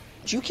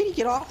 Jew Kitty,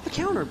 get off the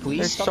counter, please.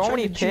 There's Stop so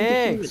many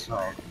pigs.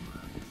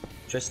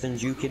 Tristan,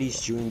 Jew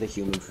Kitty's chewing the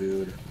human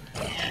food.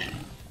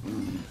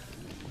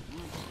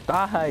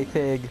 Die,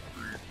 pig.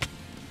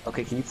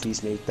 Okay, can you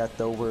please make that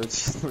though, where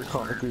it's where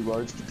comically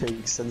large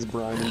pig sends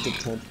Brian into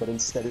tent, but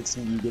instead it's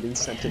me getting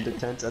sent into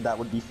tent? That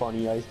would be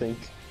funny, I think.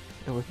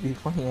 It would be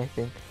funny, I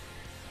think.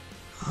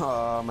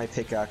 My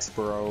pickaxe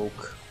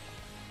broke.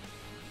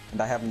 And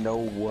I have no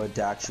wood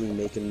to actually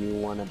make a new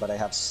one, but I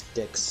have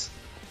sticks.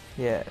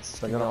 Yes,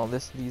 so I gotta all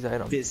these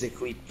items.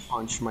 Physically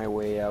punch my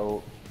way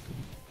out.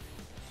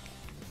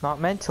 Not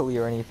mentally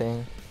or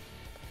anything.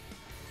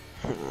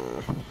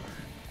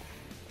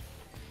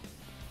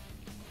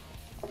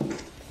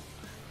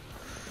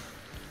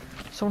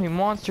 So many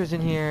monsters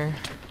in here.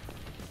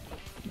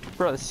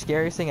 Bro, the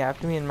scariest thing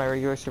happened to me in my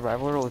regular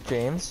survival role with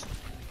James.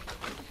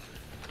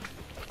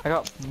 I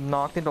got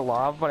knocked into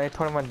lava, but I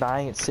told him I'm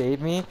dying, it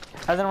saved me.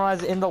 And then when I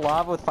was in the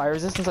lava with fire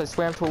resistance, I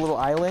swam to a little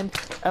island,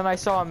 and I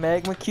saw a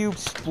magma cube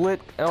split,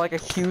 like a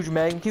huge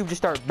magma cube just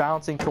start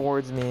bouncing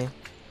towards me.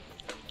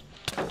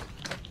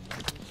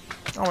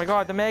 Oh my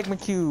God, the magma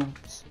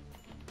cubes.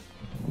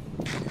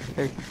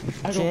 They're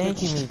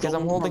janking me because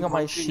I'm holding up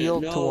my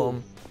shield to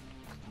them.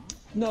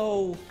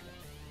 No.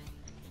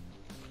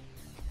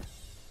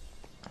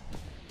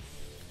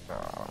 Oh,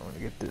 I'm gonna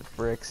get the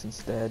bricks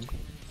instead.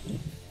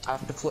 I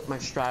have to flip my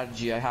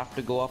strategy. I have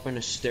to go up in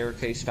a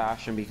staircase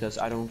fashion because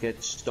I don't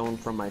get stone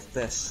from my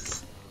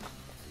fists.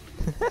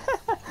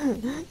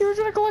 You were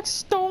trying to collect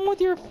stone with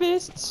your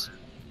fists?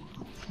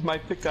 My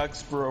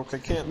pickaxe broke. I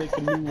can't make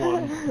a new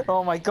one.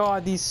 Oh my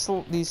God, these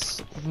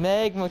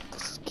magma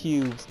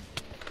cubes.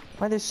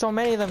 Why there's so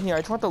many of them here? I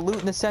just want the loot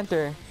in the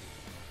center.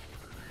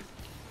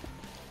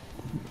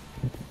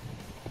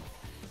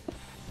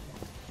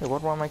 Wait,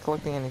 why am I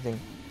collecting anything?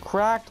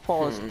 Cracked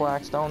polished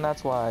black stone,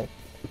 that's why.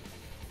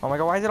 Oh my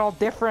God, why is it all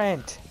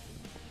different?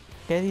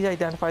 Can't these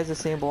identify as the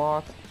same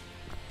block?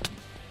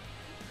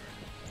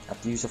 I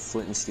have to use a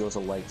flint and steel as a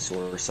light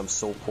source. I'm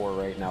so poor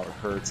right now, it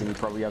hurts, and you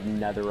probably have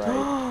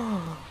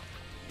netherite.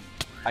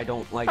 I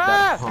don't like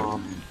that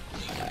pump.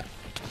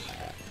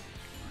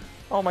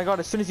 Oh my God,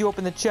 as soon as you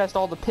open the chest,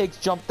 all the pigs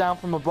jump down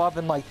from above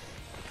and like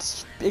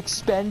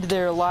expend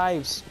their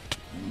lives.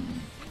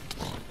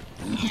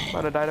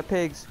 About to die to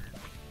pigs.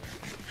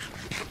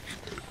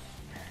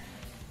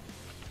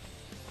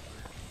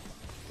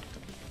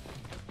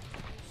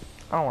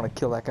 I don't want to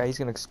kill that guy. He's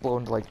gonna explode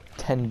into like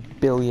 10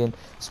 billion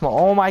small.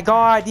 Oh my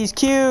God, these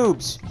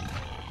cubes!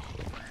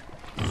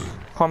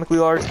 Comically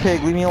large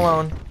pig, leave me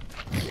alone.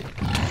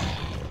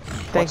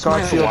 Thank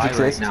God shields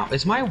exist. Right now?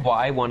 Is my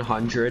Y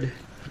 100?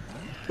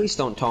 Please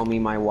don't tell me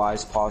my Y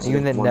is positive.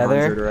 Are you in the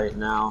 100 nether? right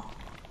now.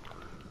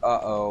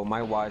 Uh-oh,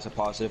 my Y is a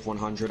positive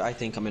 100. I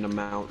think I'm in a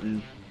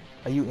mountain.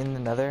 Are you in the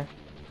nether?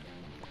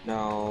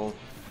 No.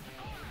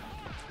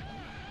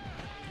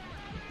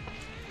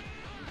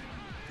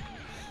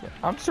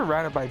 I'm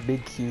surrounded by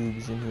big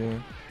cubes in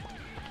here.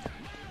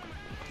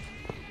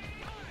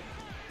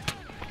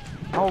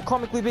 Oh,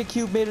 comically big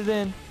cube made it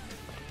in.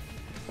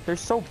 They're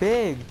so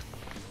big.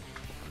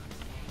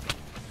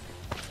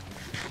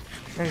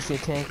 I'm gonna see a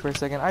tank for a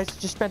second. I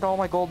just spent all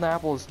my golden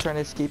apples trying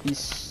to escape these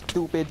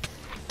stupid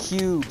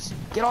cubes.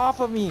 Get off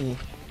of me!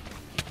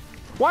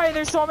 Why are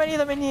there so many of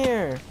them in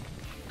here?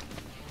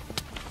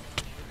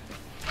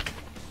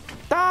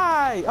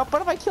 Die! Oh,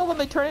 but if I kill them,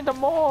 they turn into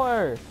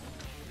more.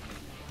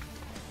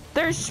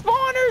 There's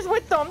spawners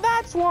with them,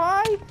 that's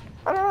why!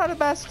 I don't know how the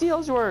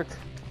Bastilles work.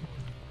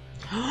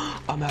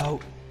 I'm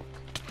out.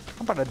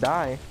 I'm about to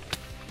die.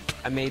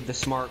 I made the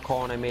smart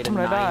call and I made a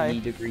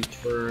 90-degree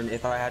turn.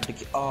 If I had to,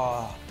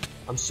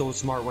 I'm so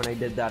smart when I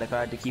did that. If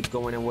I had to keep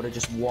going, I would have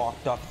just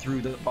walked up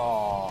through the,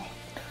 Oh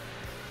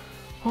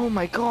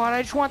my God,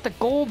 I just want the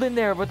gold in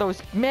there, but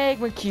those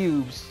magma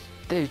cubes,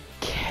 they're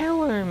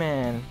killer,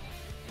 man.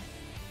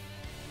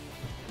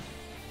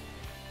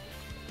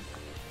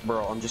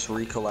 Bro, I'm just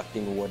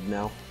recollecting wood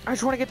now. I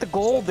just want to get the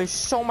gold. There's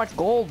so much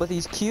gold with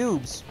these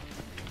cubes.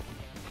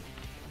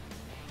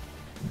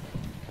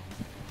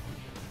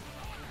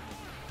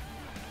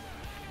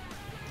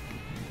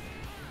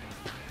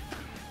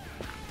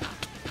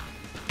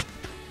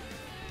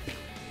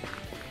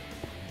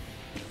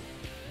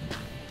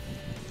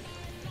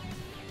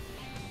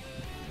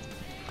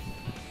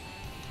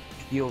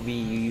 POV,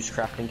 you use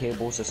crafting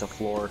cables as a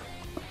floor.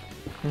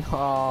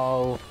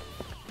 No.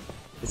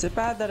 Is it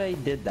bad that I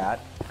did that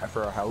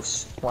for a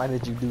house? Why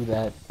did you do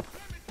that?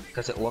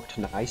 Because it looked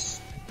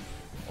nice.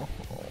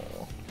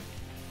 Oh.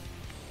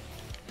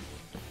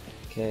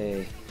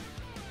 Okay.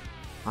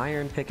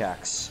 Iron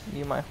pickaxe.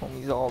 Me and my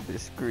homies all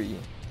disagree.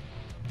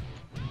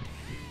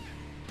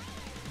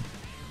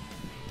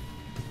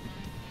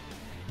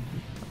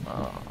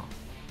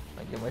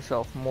 I give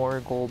myself more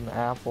golden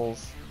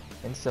apples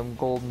and some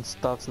golden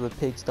stuff so the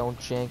pigs don't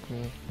jank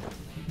me.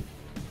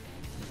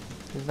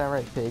 Isn't that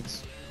right,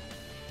 pigs?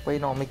 Wait,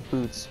 no, I'll make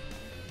boots.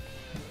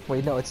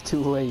 Wait, no, it's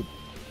too late.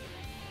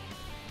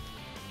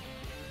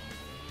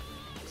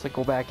 So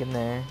go back in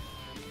there.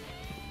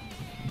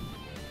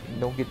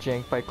 Don't get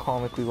janked by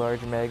comically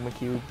large magma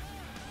cube.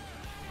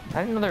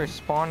 I didn't know there were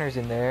spawners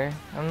in there.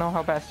 I don't know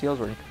how Bastilles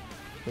work.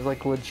 It was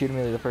like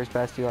legitimately the first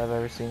Bastille I've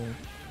ever seen.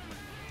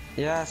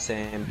 Yeah,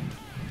 same.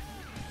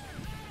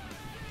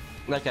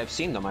 Like, I've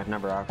seen them, I've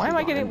never actually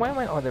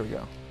Oh, there we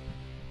go.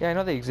 Yeah, I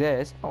know they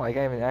exist. Oh, like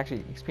I haven't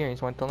actually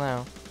experienced one till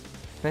now.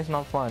 It's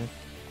not fun.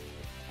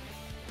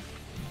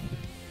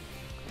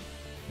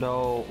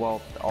 No,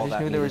 well, all I just that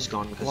knew meat there is was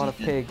gone a because lot of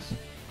pigs.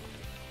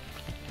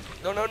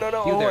 No. You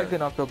Oh, there. I could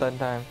not build that in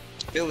time.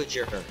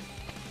 Villager.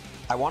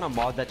 I want a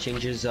mod that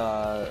changes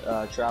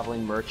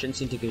traveling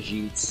merchants into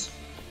Gajits.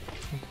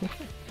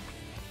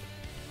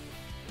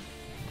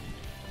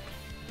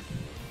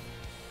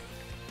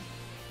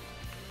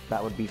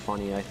 That would be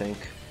funny, I think.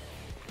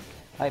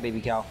 Hi, baby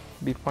cow.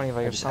 It'd be funny if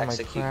I could just find my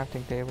execute.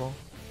 crafting table.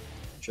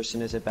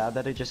 Tristan, is it bad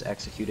that I just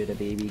executed a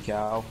baby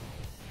cow?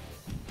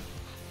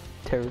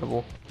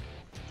 Terrible.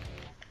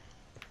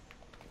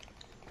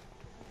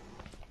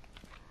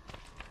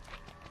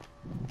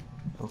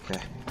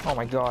 Okay. Oh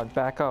my god,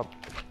 back up.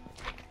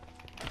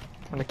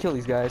 I'm gonna kill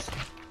these guys.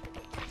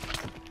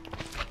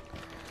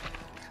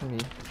 It's gonna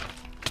be...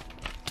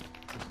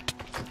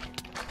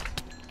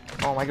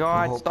 Oh my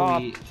god,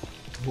 stop!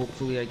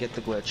 Hopefully I get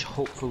the glitch.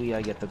 Hopefully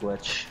I get the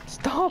glitch.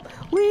 Stop!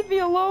 Leave me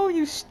alone,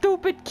 you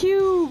stupid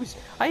cubes!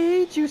 I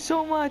hate you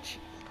so much!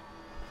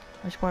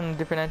 I just want a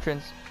different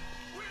entrance.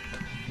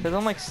 Because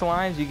unlike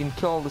slimes, you can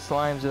kill all the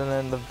slimes and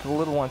then the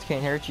little ones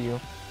can't hurt you.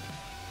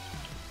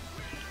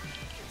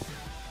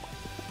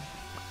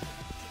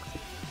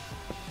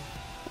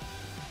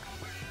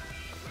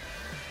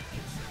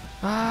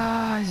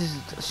 Ah, this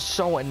is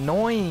so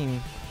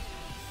annoying.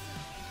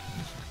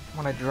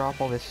 I want to drop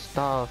all this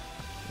stuff.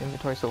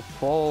 Inventory's so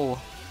full.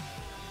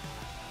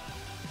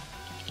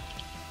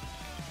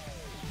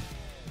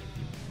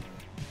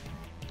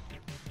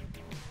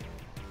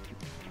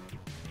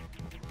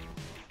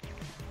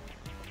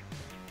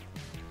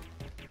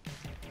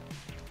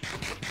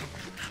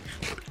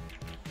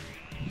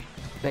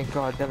 Thank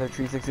God nether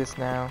trees exist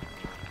now.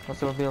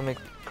 Also, I'll be able to make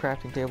a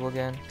crafting table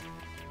again.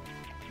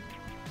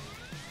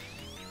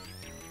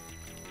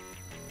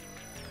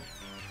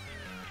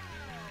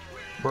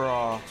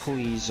 Bruh,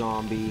 please,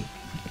 zombie.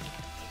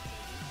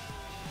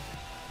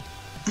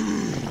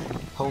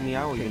 Homie,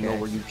 I don't even know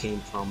where you came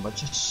from, but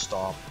just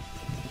stop.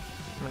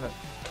 I'm gonna...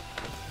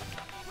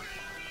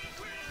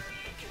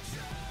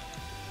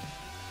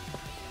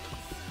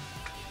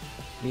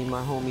 Me and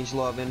my homies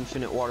love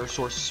infinite water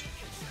source.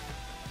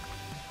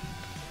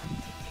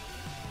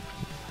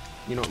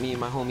 You know what me and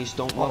my homies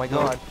don't love? Oh my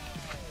god.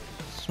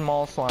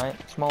 Small slime,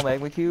 small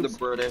magma cubes. The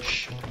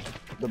British.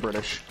 The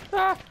British.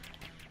 Ah!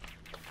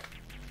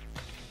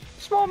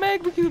 Small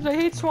magma cubes, I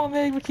hate small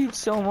magma cubes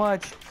so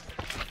much.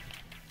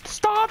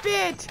 Stop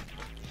it!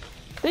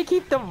 They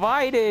keep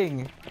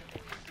dividing.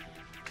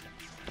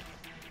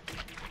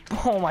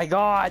 Oh my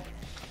god.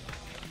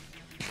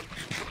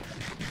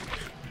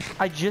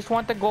 I just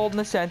want the gold in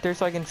the center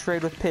so I can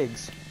trade with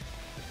pigs.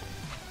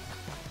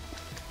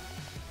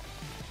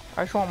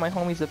 I just want my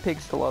homies the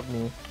pigs to love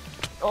me.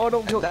 Oh,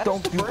 don't do that.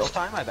 That's the first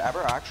time I've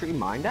ever actually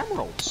mined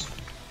emeralds.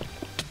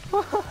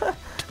 I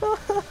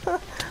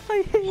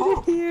hate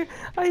it here.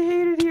 I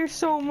hate it here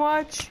so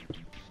much.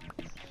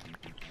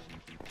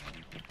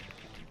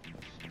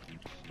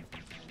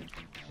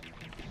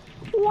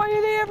 Why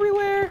are they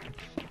everywhere?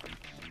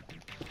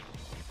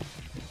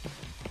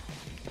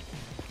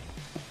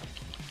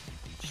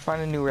 Just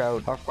find a new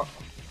route.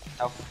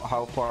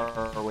 How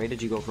far away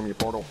did you go from your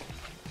portal?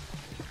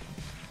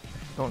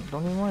 Don't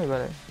even worry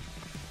about it.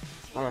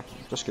 Okay,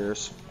 just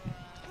curious.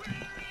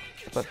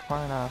 But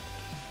far enough.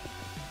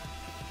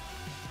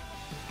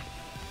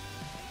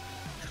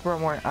 Just brought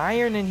more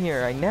iron in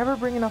here. I never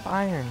bring enough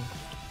iron.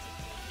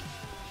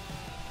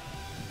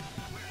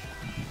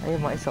 I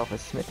have myself a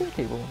smithing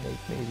table to make,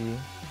 maybe.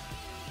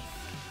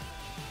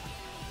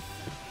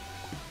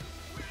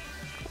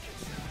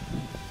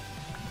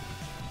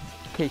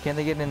 Okay, can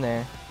they get in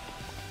there?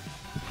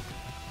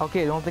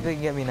 Okay, I don't think they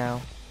can get me now.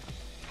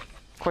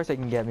 Of course they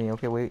can get me.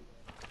 Okay, wait.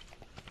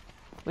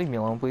 Leave me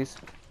alone, please.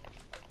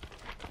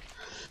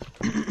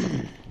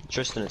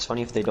 Tristan, it's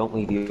funny if they don't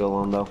leave you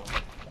alone, though.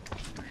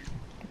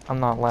 I'm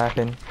not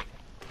laughing.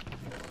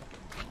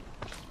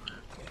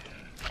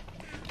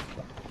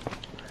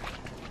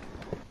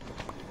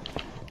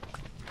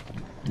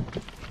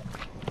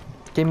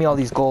 Give me all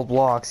these gold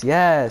blocks.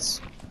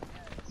 Yes!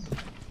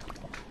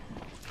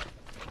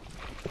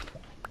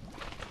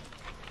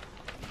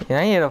 Yeah,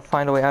 I need to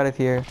find a way out of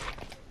here.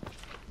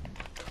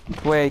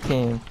 The way I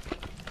came.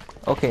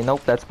 Okay,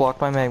 nope, that's blocked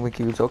by magma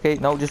cubes. Okay,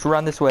 no, just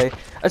run this way.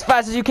 As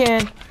fast as you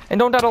can! And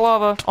don't die to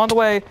lava. On the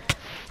way.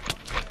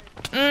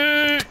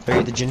 Are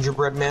you the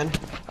gingerbread man?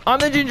 I'm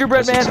the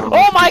gingerbread man.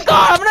 Oh my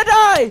god, I'm gonna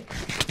die!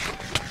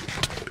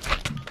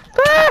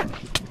 Ah!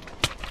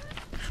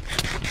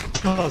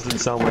 Doesn't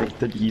sound like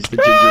that he's the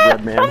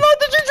gingerbread man. I'm not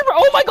the gingerbread.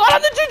 Oh my god,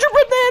 I'm the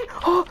gingerbread man.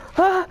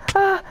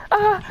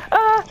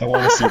 I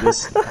want to see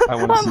this. I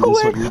want to see this.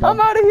 What you're doing. I'm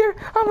out of here.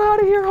 I'm out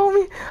of here,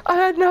 homie. I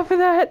had enough of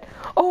that.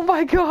 Oh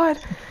my god.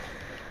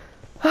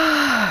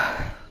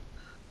 I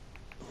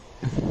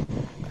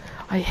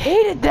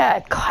hated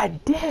that. God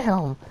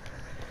damn.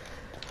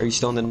 Are you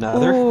still in the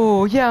nether?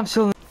 Oh yeah, I'm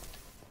still.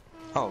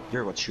 Oh,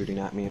 you're what's shooting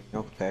at me.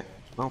 Okay. I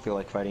don't feel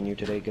like fighting you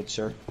today, good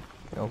sir.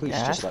 No, Please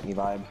just let me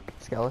vibe.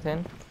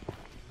 Skeleton?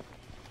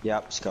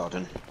 Yep,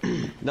 skeleton.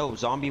 No,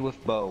 zombie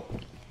with bow.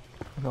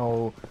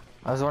 No.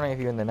 I was wondering if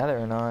you're in the nether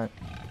or not.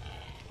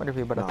 Wonder if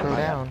you're about to throw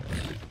down.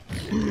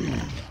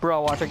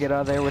 Bro, watch I get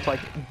out of there with like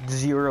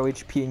 0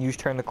 HP and you just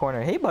turn the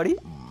corner. Hey, buddy.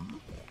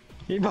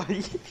 Hey,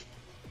 buddy.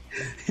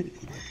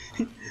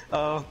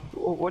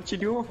 What you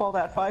doing with all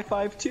that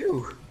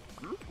 552?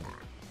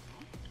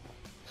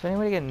 Is there any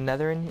way to get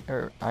nether in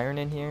or iron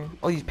in here?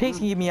 Oh, these pigs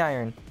can give me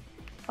iron.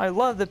 I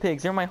love the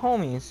pigs. They're my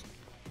homies.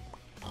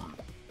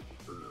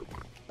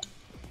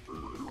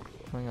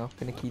 I'm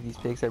gonna keep these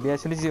pigs there. But yeah,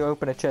 as soon as you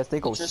open a chest, they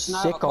go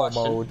sicko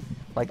mode.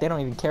 Like they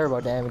don't even care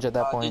about damage at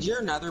that point. Did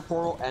your nether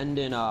portal end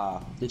in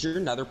Did your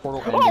nether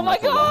portal end oh in my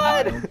like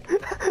god!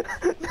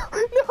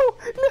 No!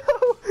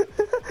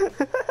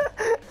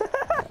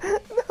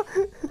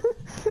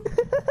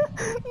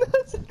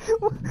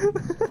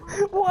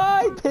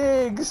 Why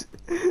pigs?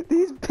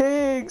 These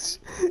pigs!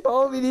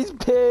 Homie, these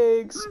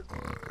pigs!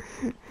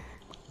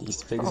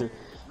 These pigs are.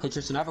 Hey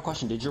Tristan, I have a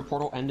question. Did your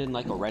portal end in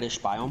like a reddish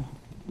biome?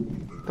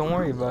 Don't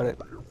worry about it.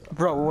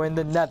 Bro, we're in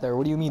the nether.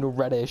 What do you mean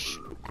reddish?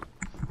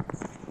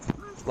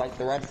 Like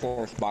the red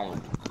forest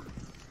biome.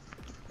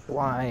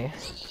 Why?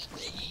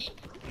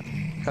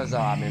 Because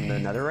I'm in the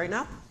nether right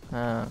now?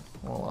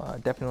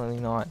 Definitely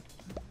not.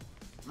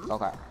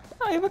 Okay.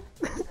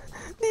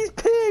 These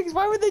pigs!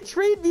 Why would they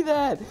trade me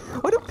that?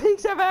 Why do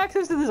pigs have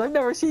access to this? I've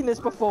never seen this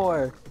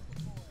before.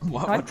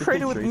 I've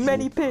traded with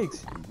many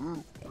pigs.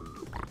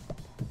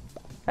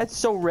 That's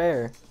so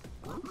rare.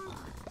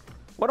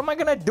 What am I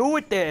gonna do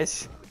with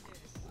this?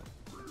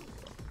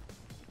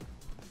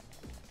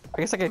 I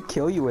guess I could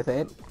kill you with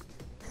it.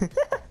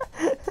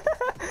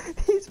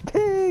 These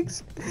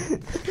pigs!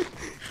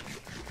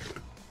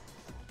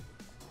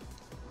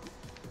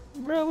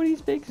 Bro, what are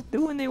these pigs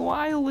doing? They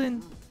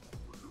wildin'.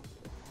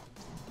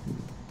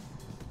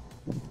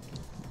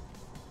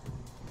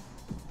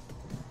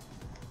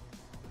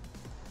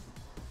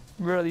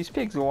 Bro, these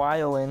pigs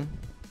wildin'.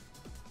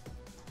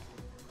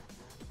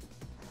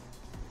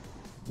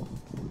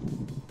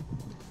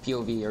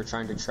 POV, you're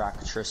trying to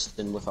track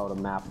Tristan without a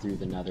map through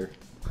the nether.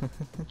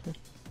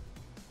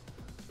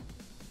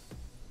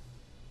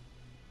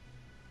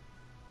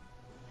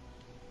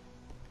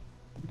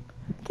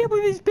 Can't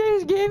believe these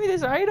pigs gave me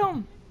this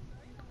item.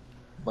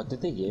 What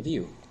did they give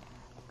you?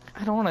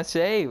 I don't want to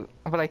say,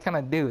 but I kind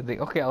of do.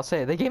 Okay, I'll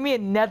say it. They gave me a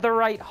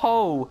netherite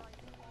hoe.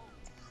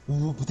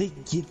 Ooh, they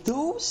give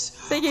those?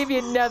 They gave me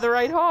a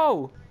netherite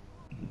hoe.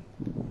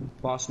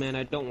 Boss man,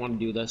 I don't want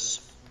to do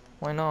this.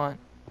 Why not?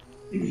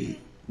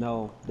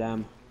 No,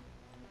 them.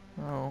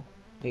 Oh.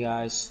 Hey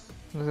guys.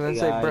 I was gonna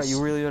say, bro, you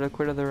really ought to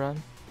quit the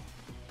run?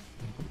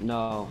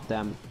 No,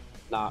 them.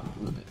 Not.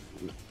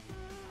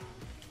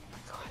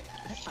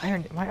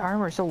 Iron, my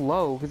armor is so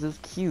low because those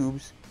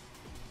cubes.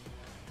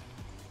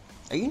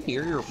 Are you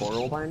near your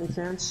portal by any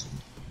chance?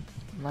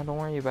 No, don't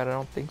worry about it. I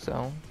don't think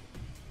so.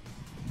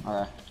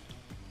 Alright.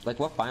 Like,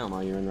 what biome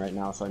are you in right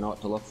now so I know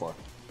what to look for?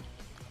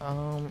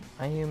 I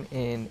am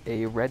in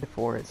a red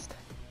forest.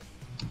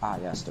 Ah,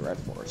 yes, the red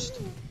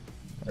forest.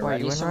 Why,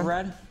 you in some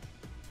red? red?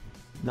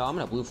 No, I'm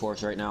in a blue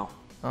forest right now.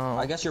 Oh.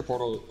 I guess your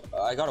portal.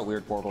 I got a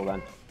weird portal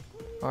then.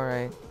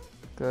 Alright.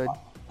 Good.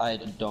 I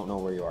don't know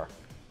where you are.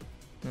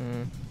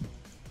 Hmm.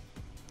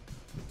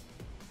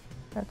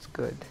 That's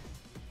good.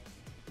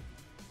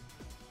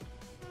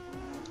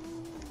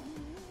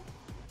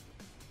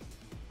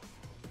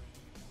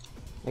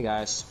 Hey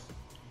guys.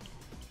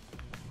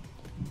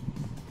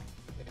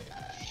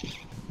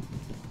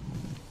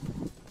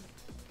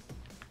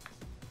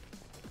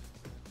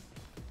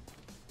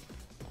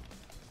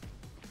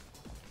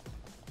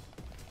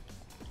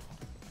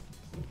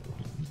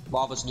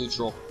 Lava's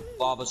neutral.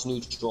 Lava's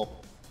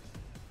neutral.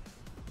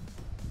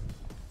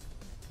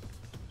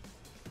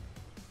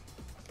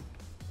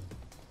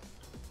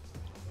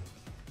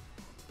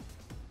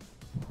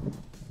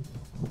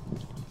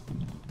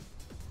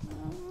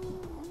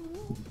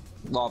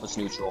 lava's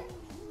neutral.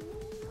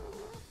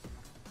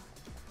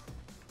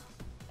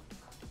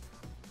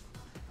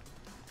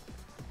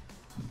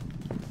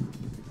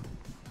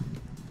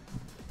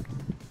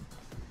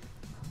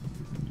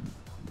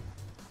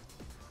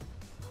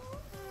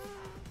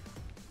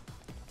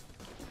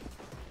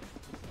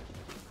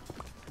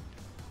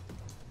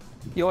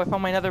 Yo, I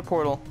found my nether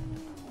portal.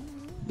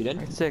 You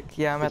did? It's sick.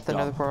 Yeah, I'm at the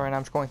nether portal right now.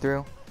 I'm just going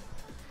through.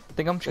 I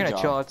think I'm just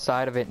gonna chill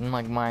outside of it and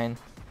like mine.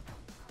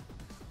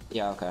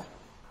 Yeah, okay.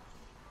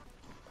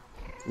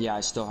 Yeah,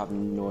 I still have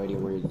no idea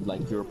where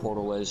like your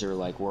portal is or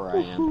like where I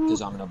am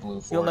because I'm in a blue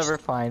forest. You'll never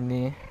find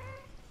me.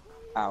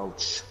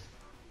 Ouch.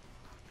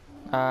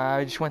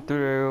 I just went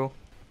through.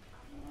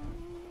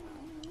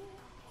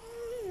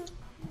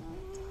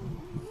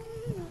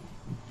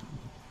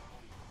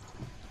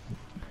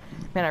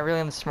 Man, I really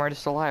am the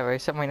smartest alive. I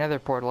set my nether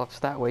portal up so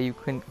that way you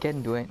couldn't get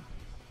into it.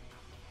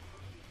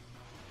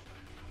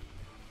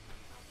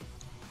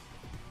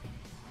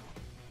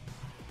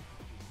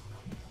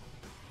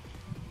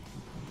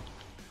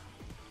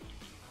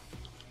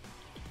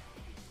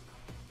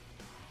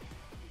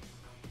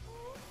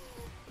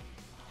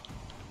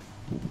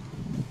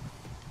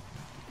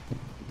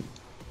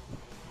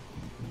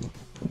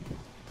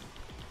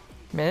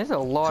 Man, there's a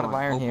lot of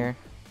iron here.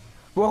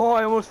 Whoa,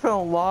 I almost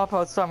fell in lava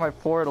outside my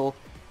portal.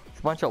 It's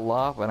a bunch of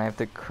lava and I have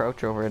to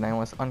crouch over it and I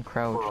almost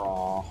uncrouched.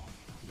 Aww.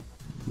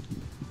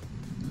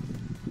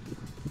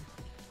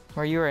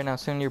 Where are you right now?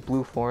 Still in your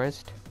blue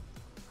forest?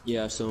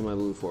 Yeah, still in my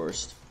blue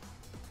forest.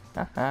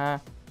 Haha.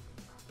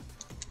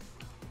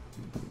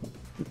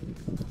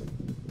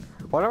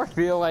 Why do I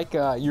feel like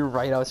you're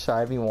right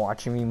outside me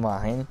watching me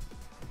mine?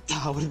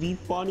 That would be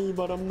funny,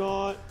 but I'm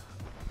not.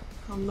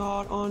 I'm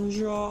not on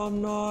jaw,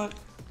 I'm not.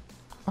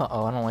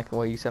 Uh-oh, I don't like the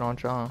way you said on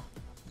jaw.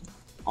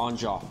 On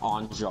jaw,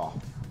 on jaw.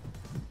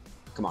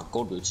 Come on,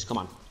 gold boots, come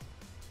on.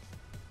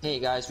 Hey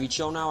guys, we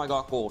chill now, I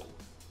got gold.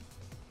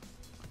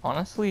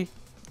 Honestly,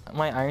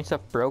 my iron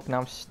stuff broke,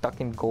 now I'm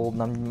stuck in gold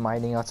and I'm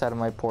mining outside of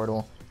my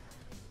portal.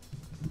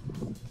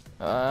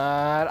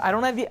 I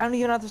don't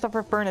even have the stuff for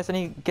a furnace. I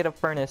need to get a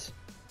furnace.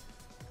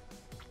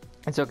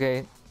 It's okay.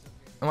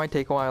 It might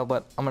take a while,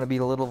 but I'm gonna be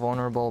a little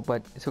vulnerable,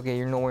 but it's okay,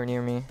 you're nowhere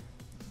near me.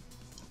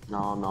 No,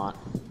 I'm not.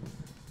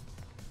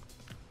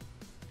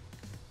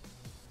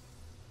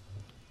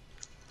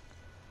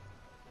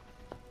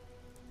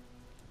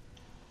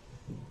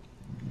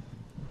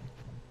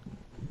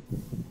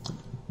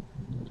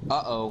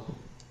 Uh-oh.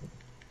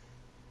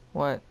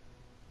 What?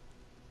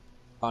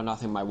 Oh,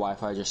 nothing. My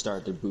Wi-Fi just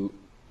started to boot.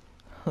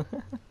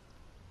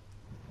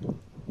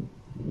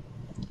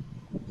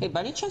 Hey, by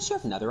any chance you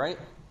have netherite?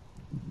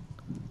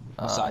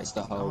 Besides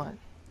the hoe. God.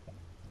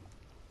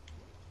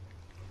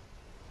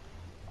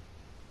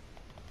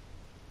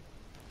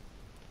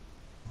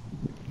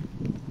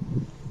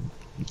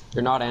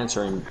 You're not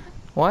answering.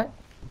 What?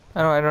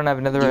 I don't have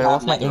another. I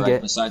lost my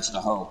ingot. Besides the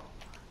hoe.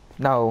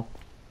 No.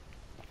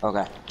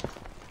 Okay.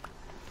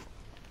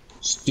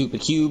 Stupid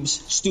cubes.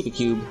 Stupid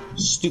cube.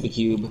 Stupid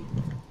cube.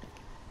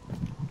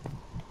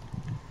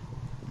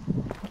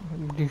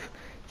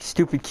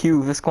 Stupid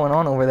cube. What's going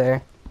on over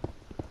there?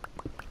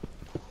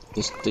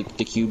 Just the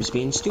cube's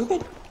being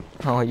stupid.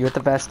 Oh, you at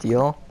the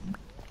Bastille?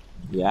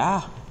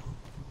 Yeah.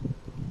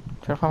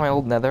 Trying to find my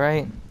old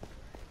netherite.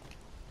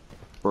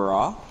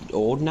 Bruh.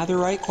 Old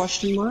netherite?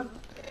 Question mark?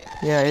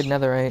 Yeah, I had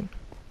netherite.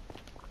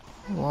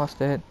 Lost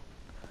it.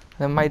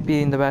 That might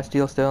be in the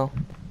Bastille still.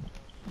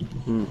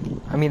 Hmm.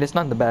 I mean, it's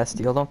not in the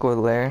Bastille. Don't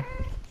go there.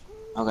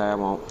 Okay, I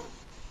won't.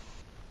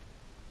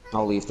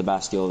 I'll leave the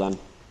Bastille then.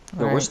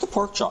 Yo, where's the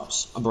pork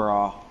chops?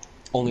 Bruh.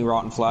 Only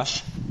rotten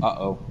flesh?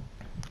 Uh-oh.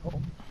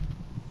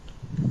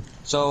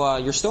 So,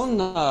 you're still in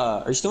the...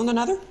 are you still in the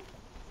nether?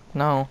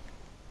 No.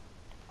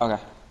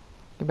 Okay.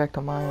 Get back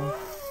to mine.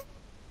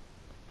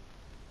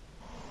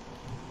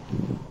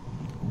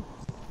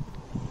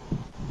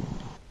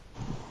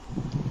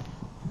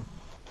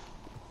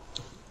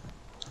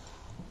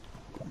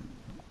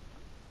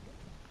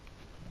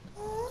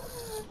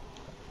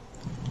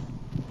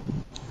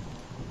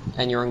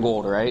 And you're in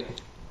gold, right?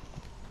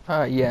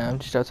 Yeah, I'm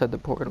just outside the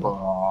portal.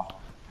 Bruh.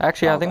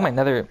 Actually, I think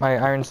my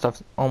iron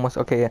stuff's almost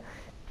okay.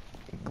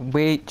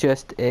 Wait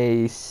just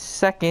a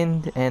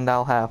second, and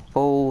I'll have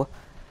full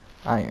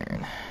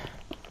iron.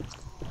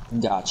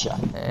 Gotcha.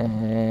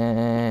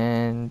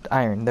 And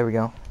iron, there we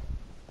go.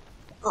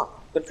 Oh,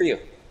 good for you.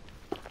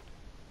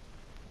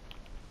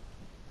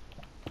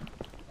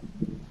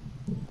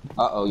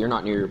 Uh-oh, you're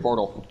not near your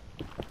portal.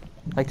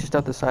 Like just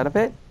out the side of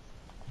it?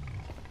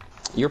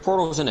 Your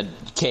portal's in a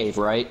cave,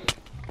 right?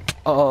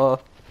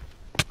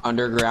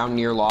 Underground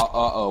near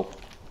uh-oh.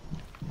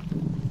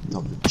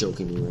 No, you're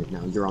joking me right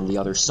now. You're on the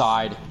other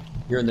side.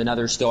 You're in the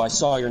nether still. I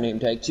saw your name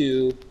tag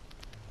too.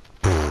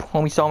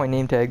 Homie saw my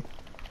name tag.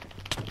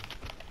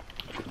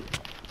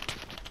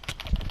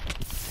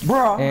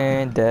 Bruh.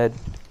 And dead.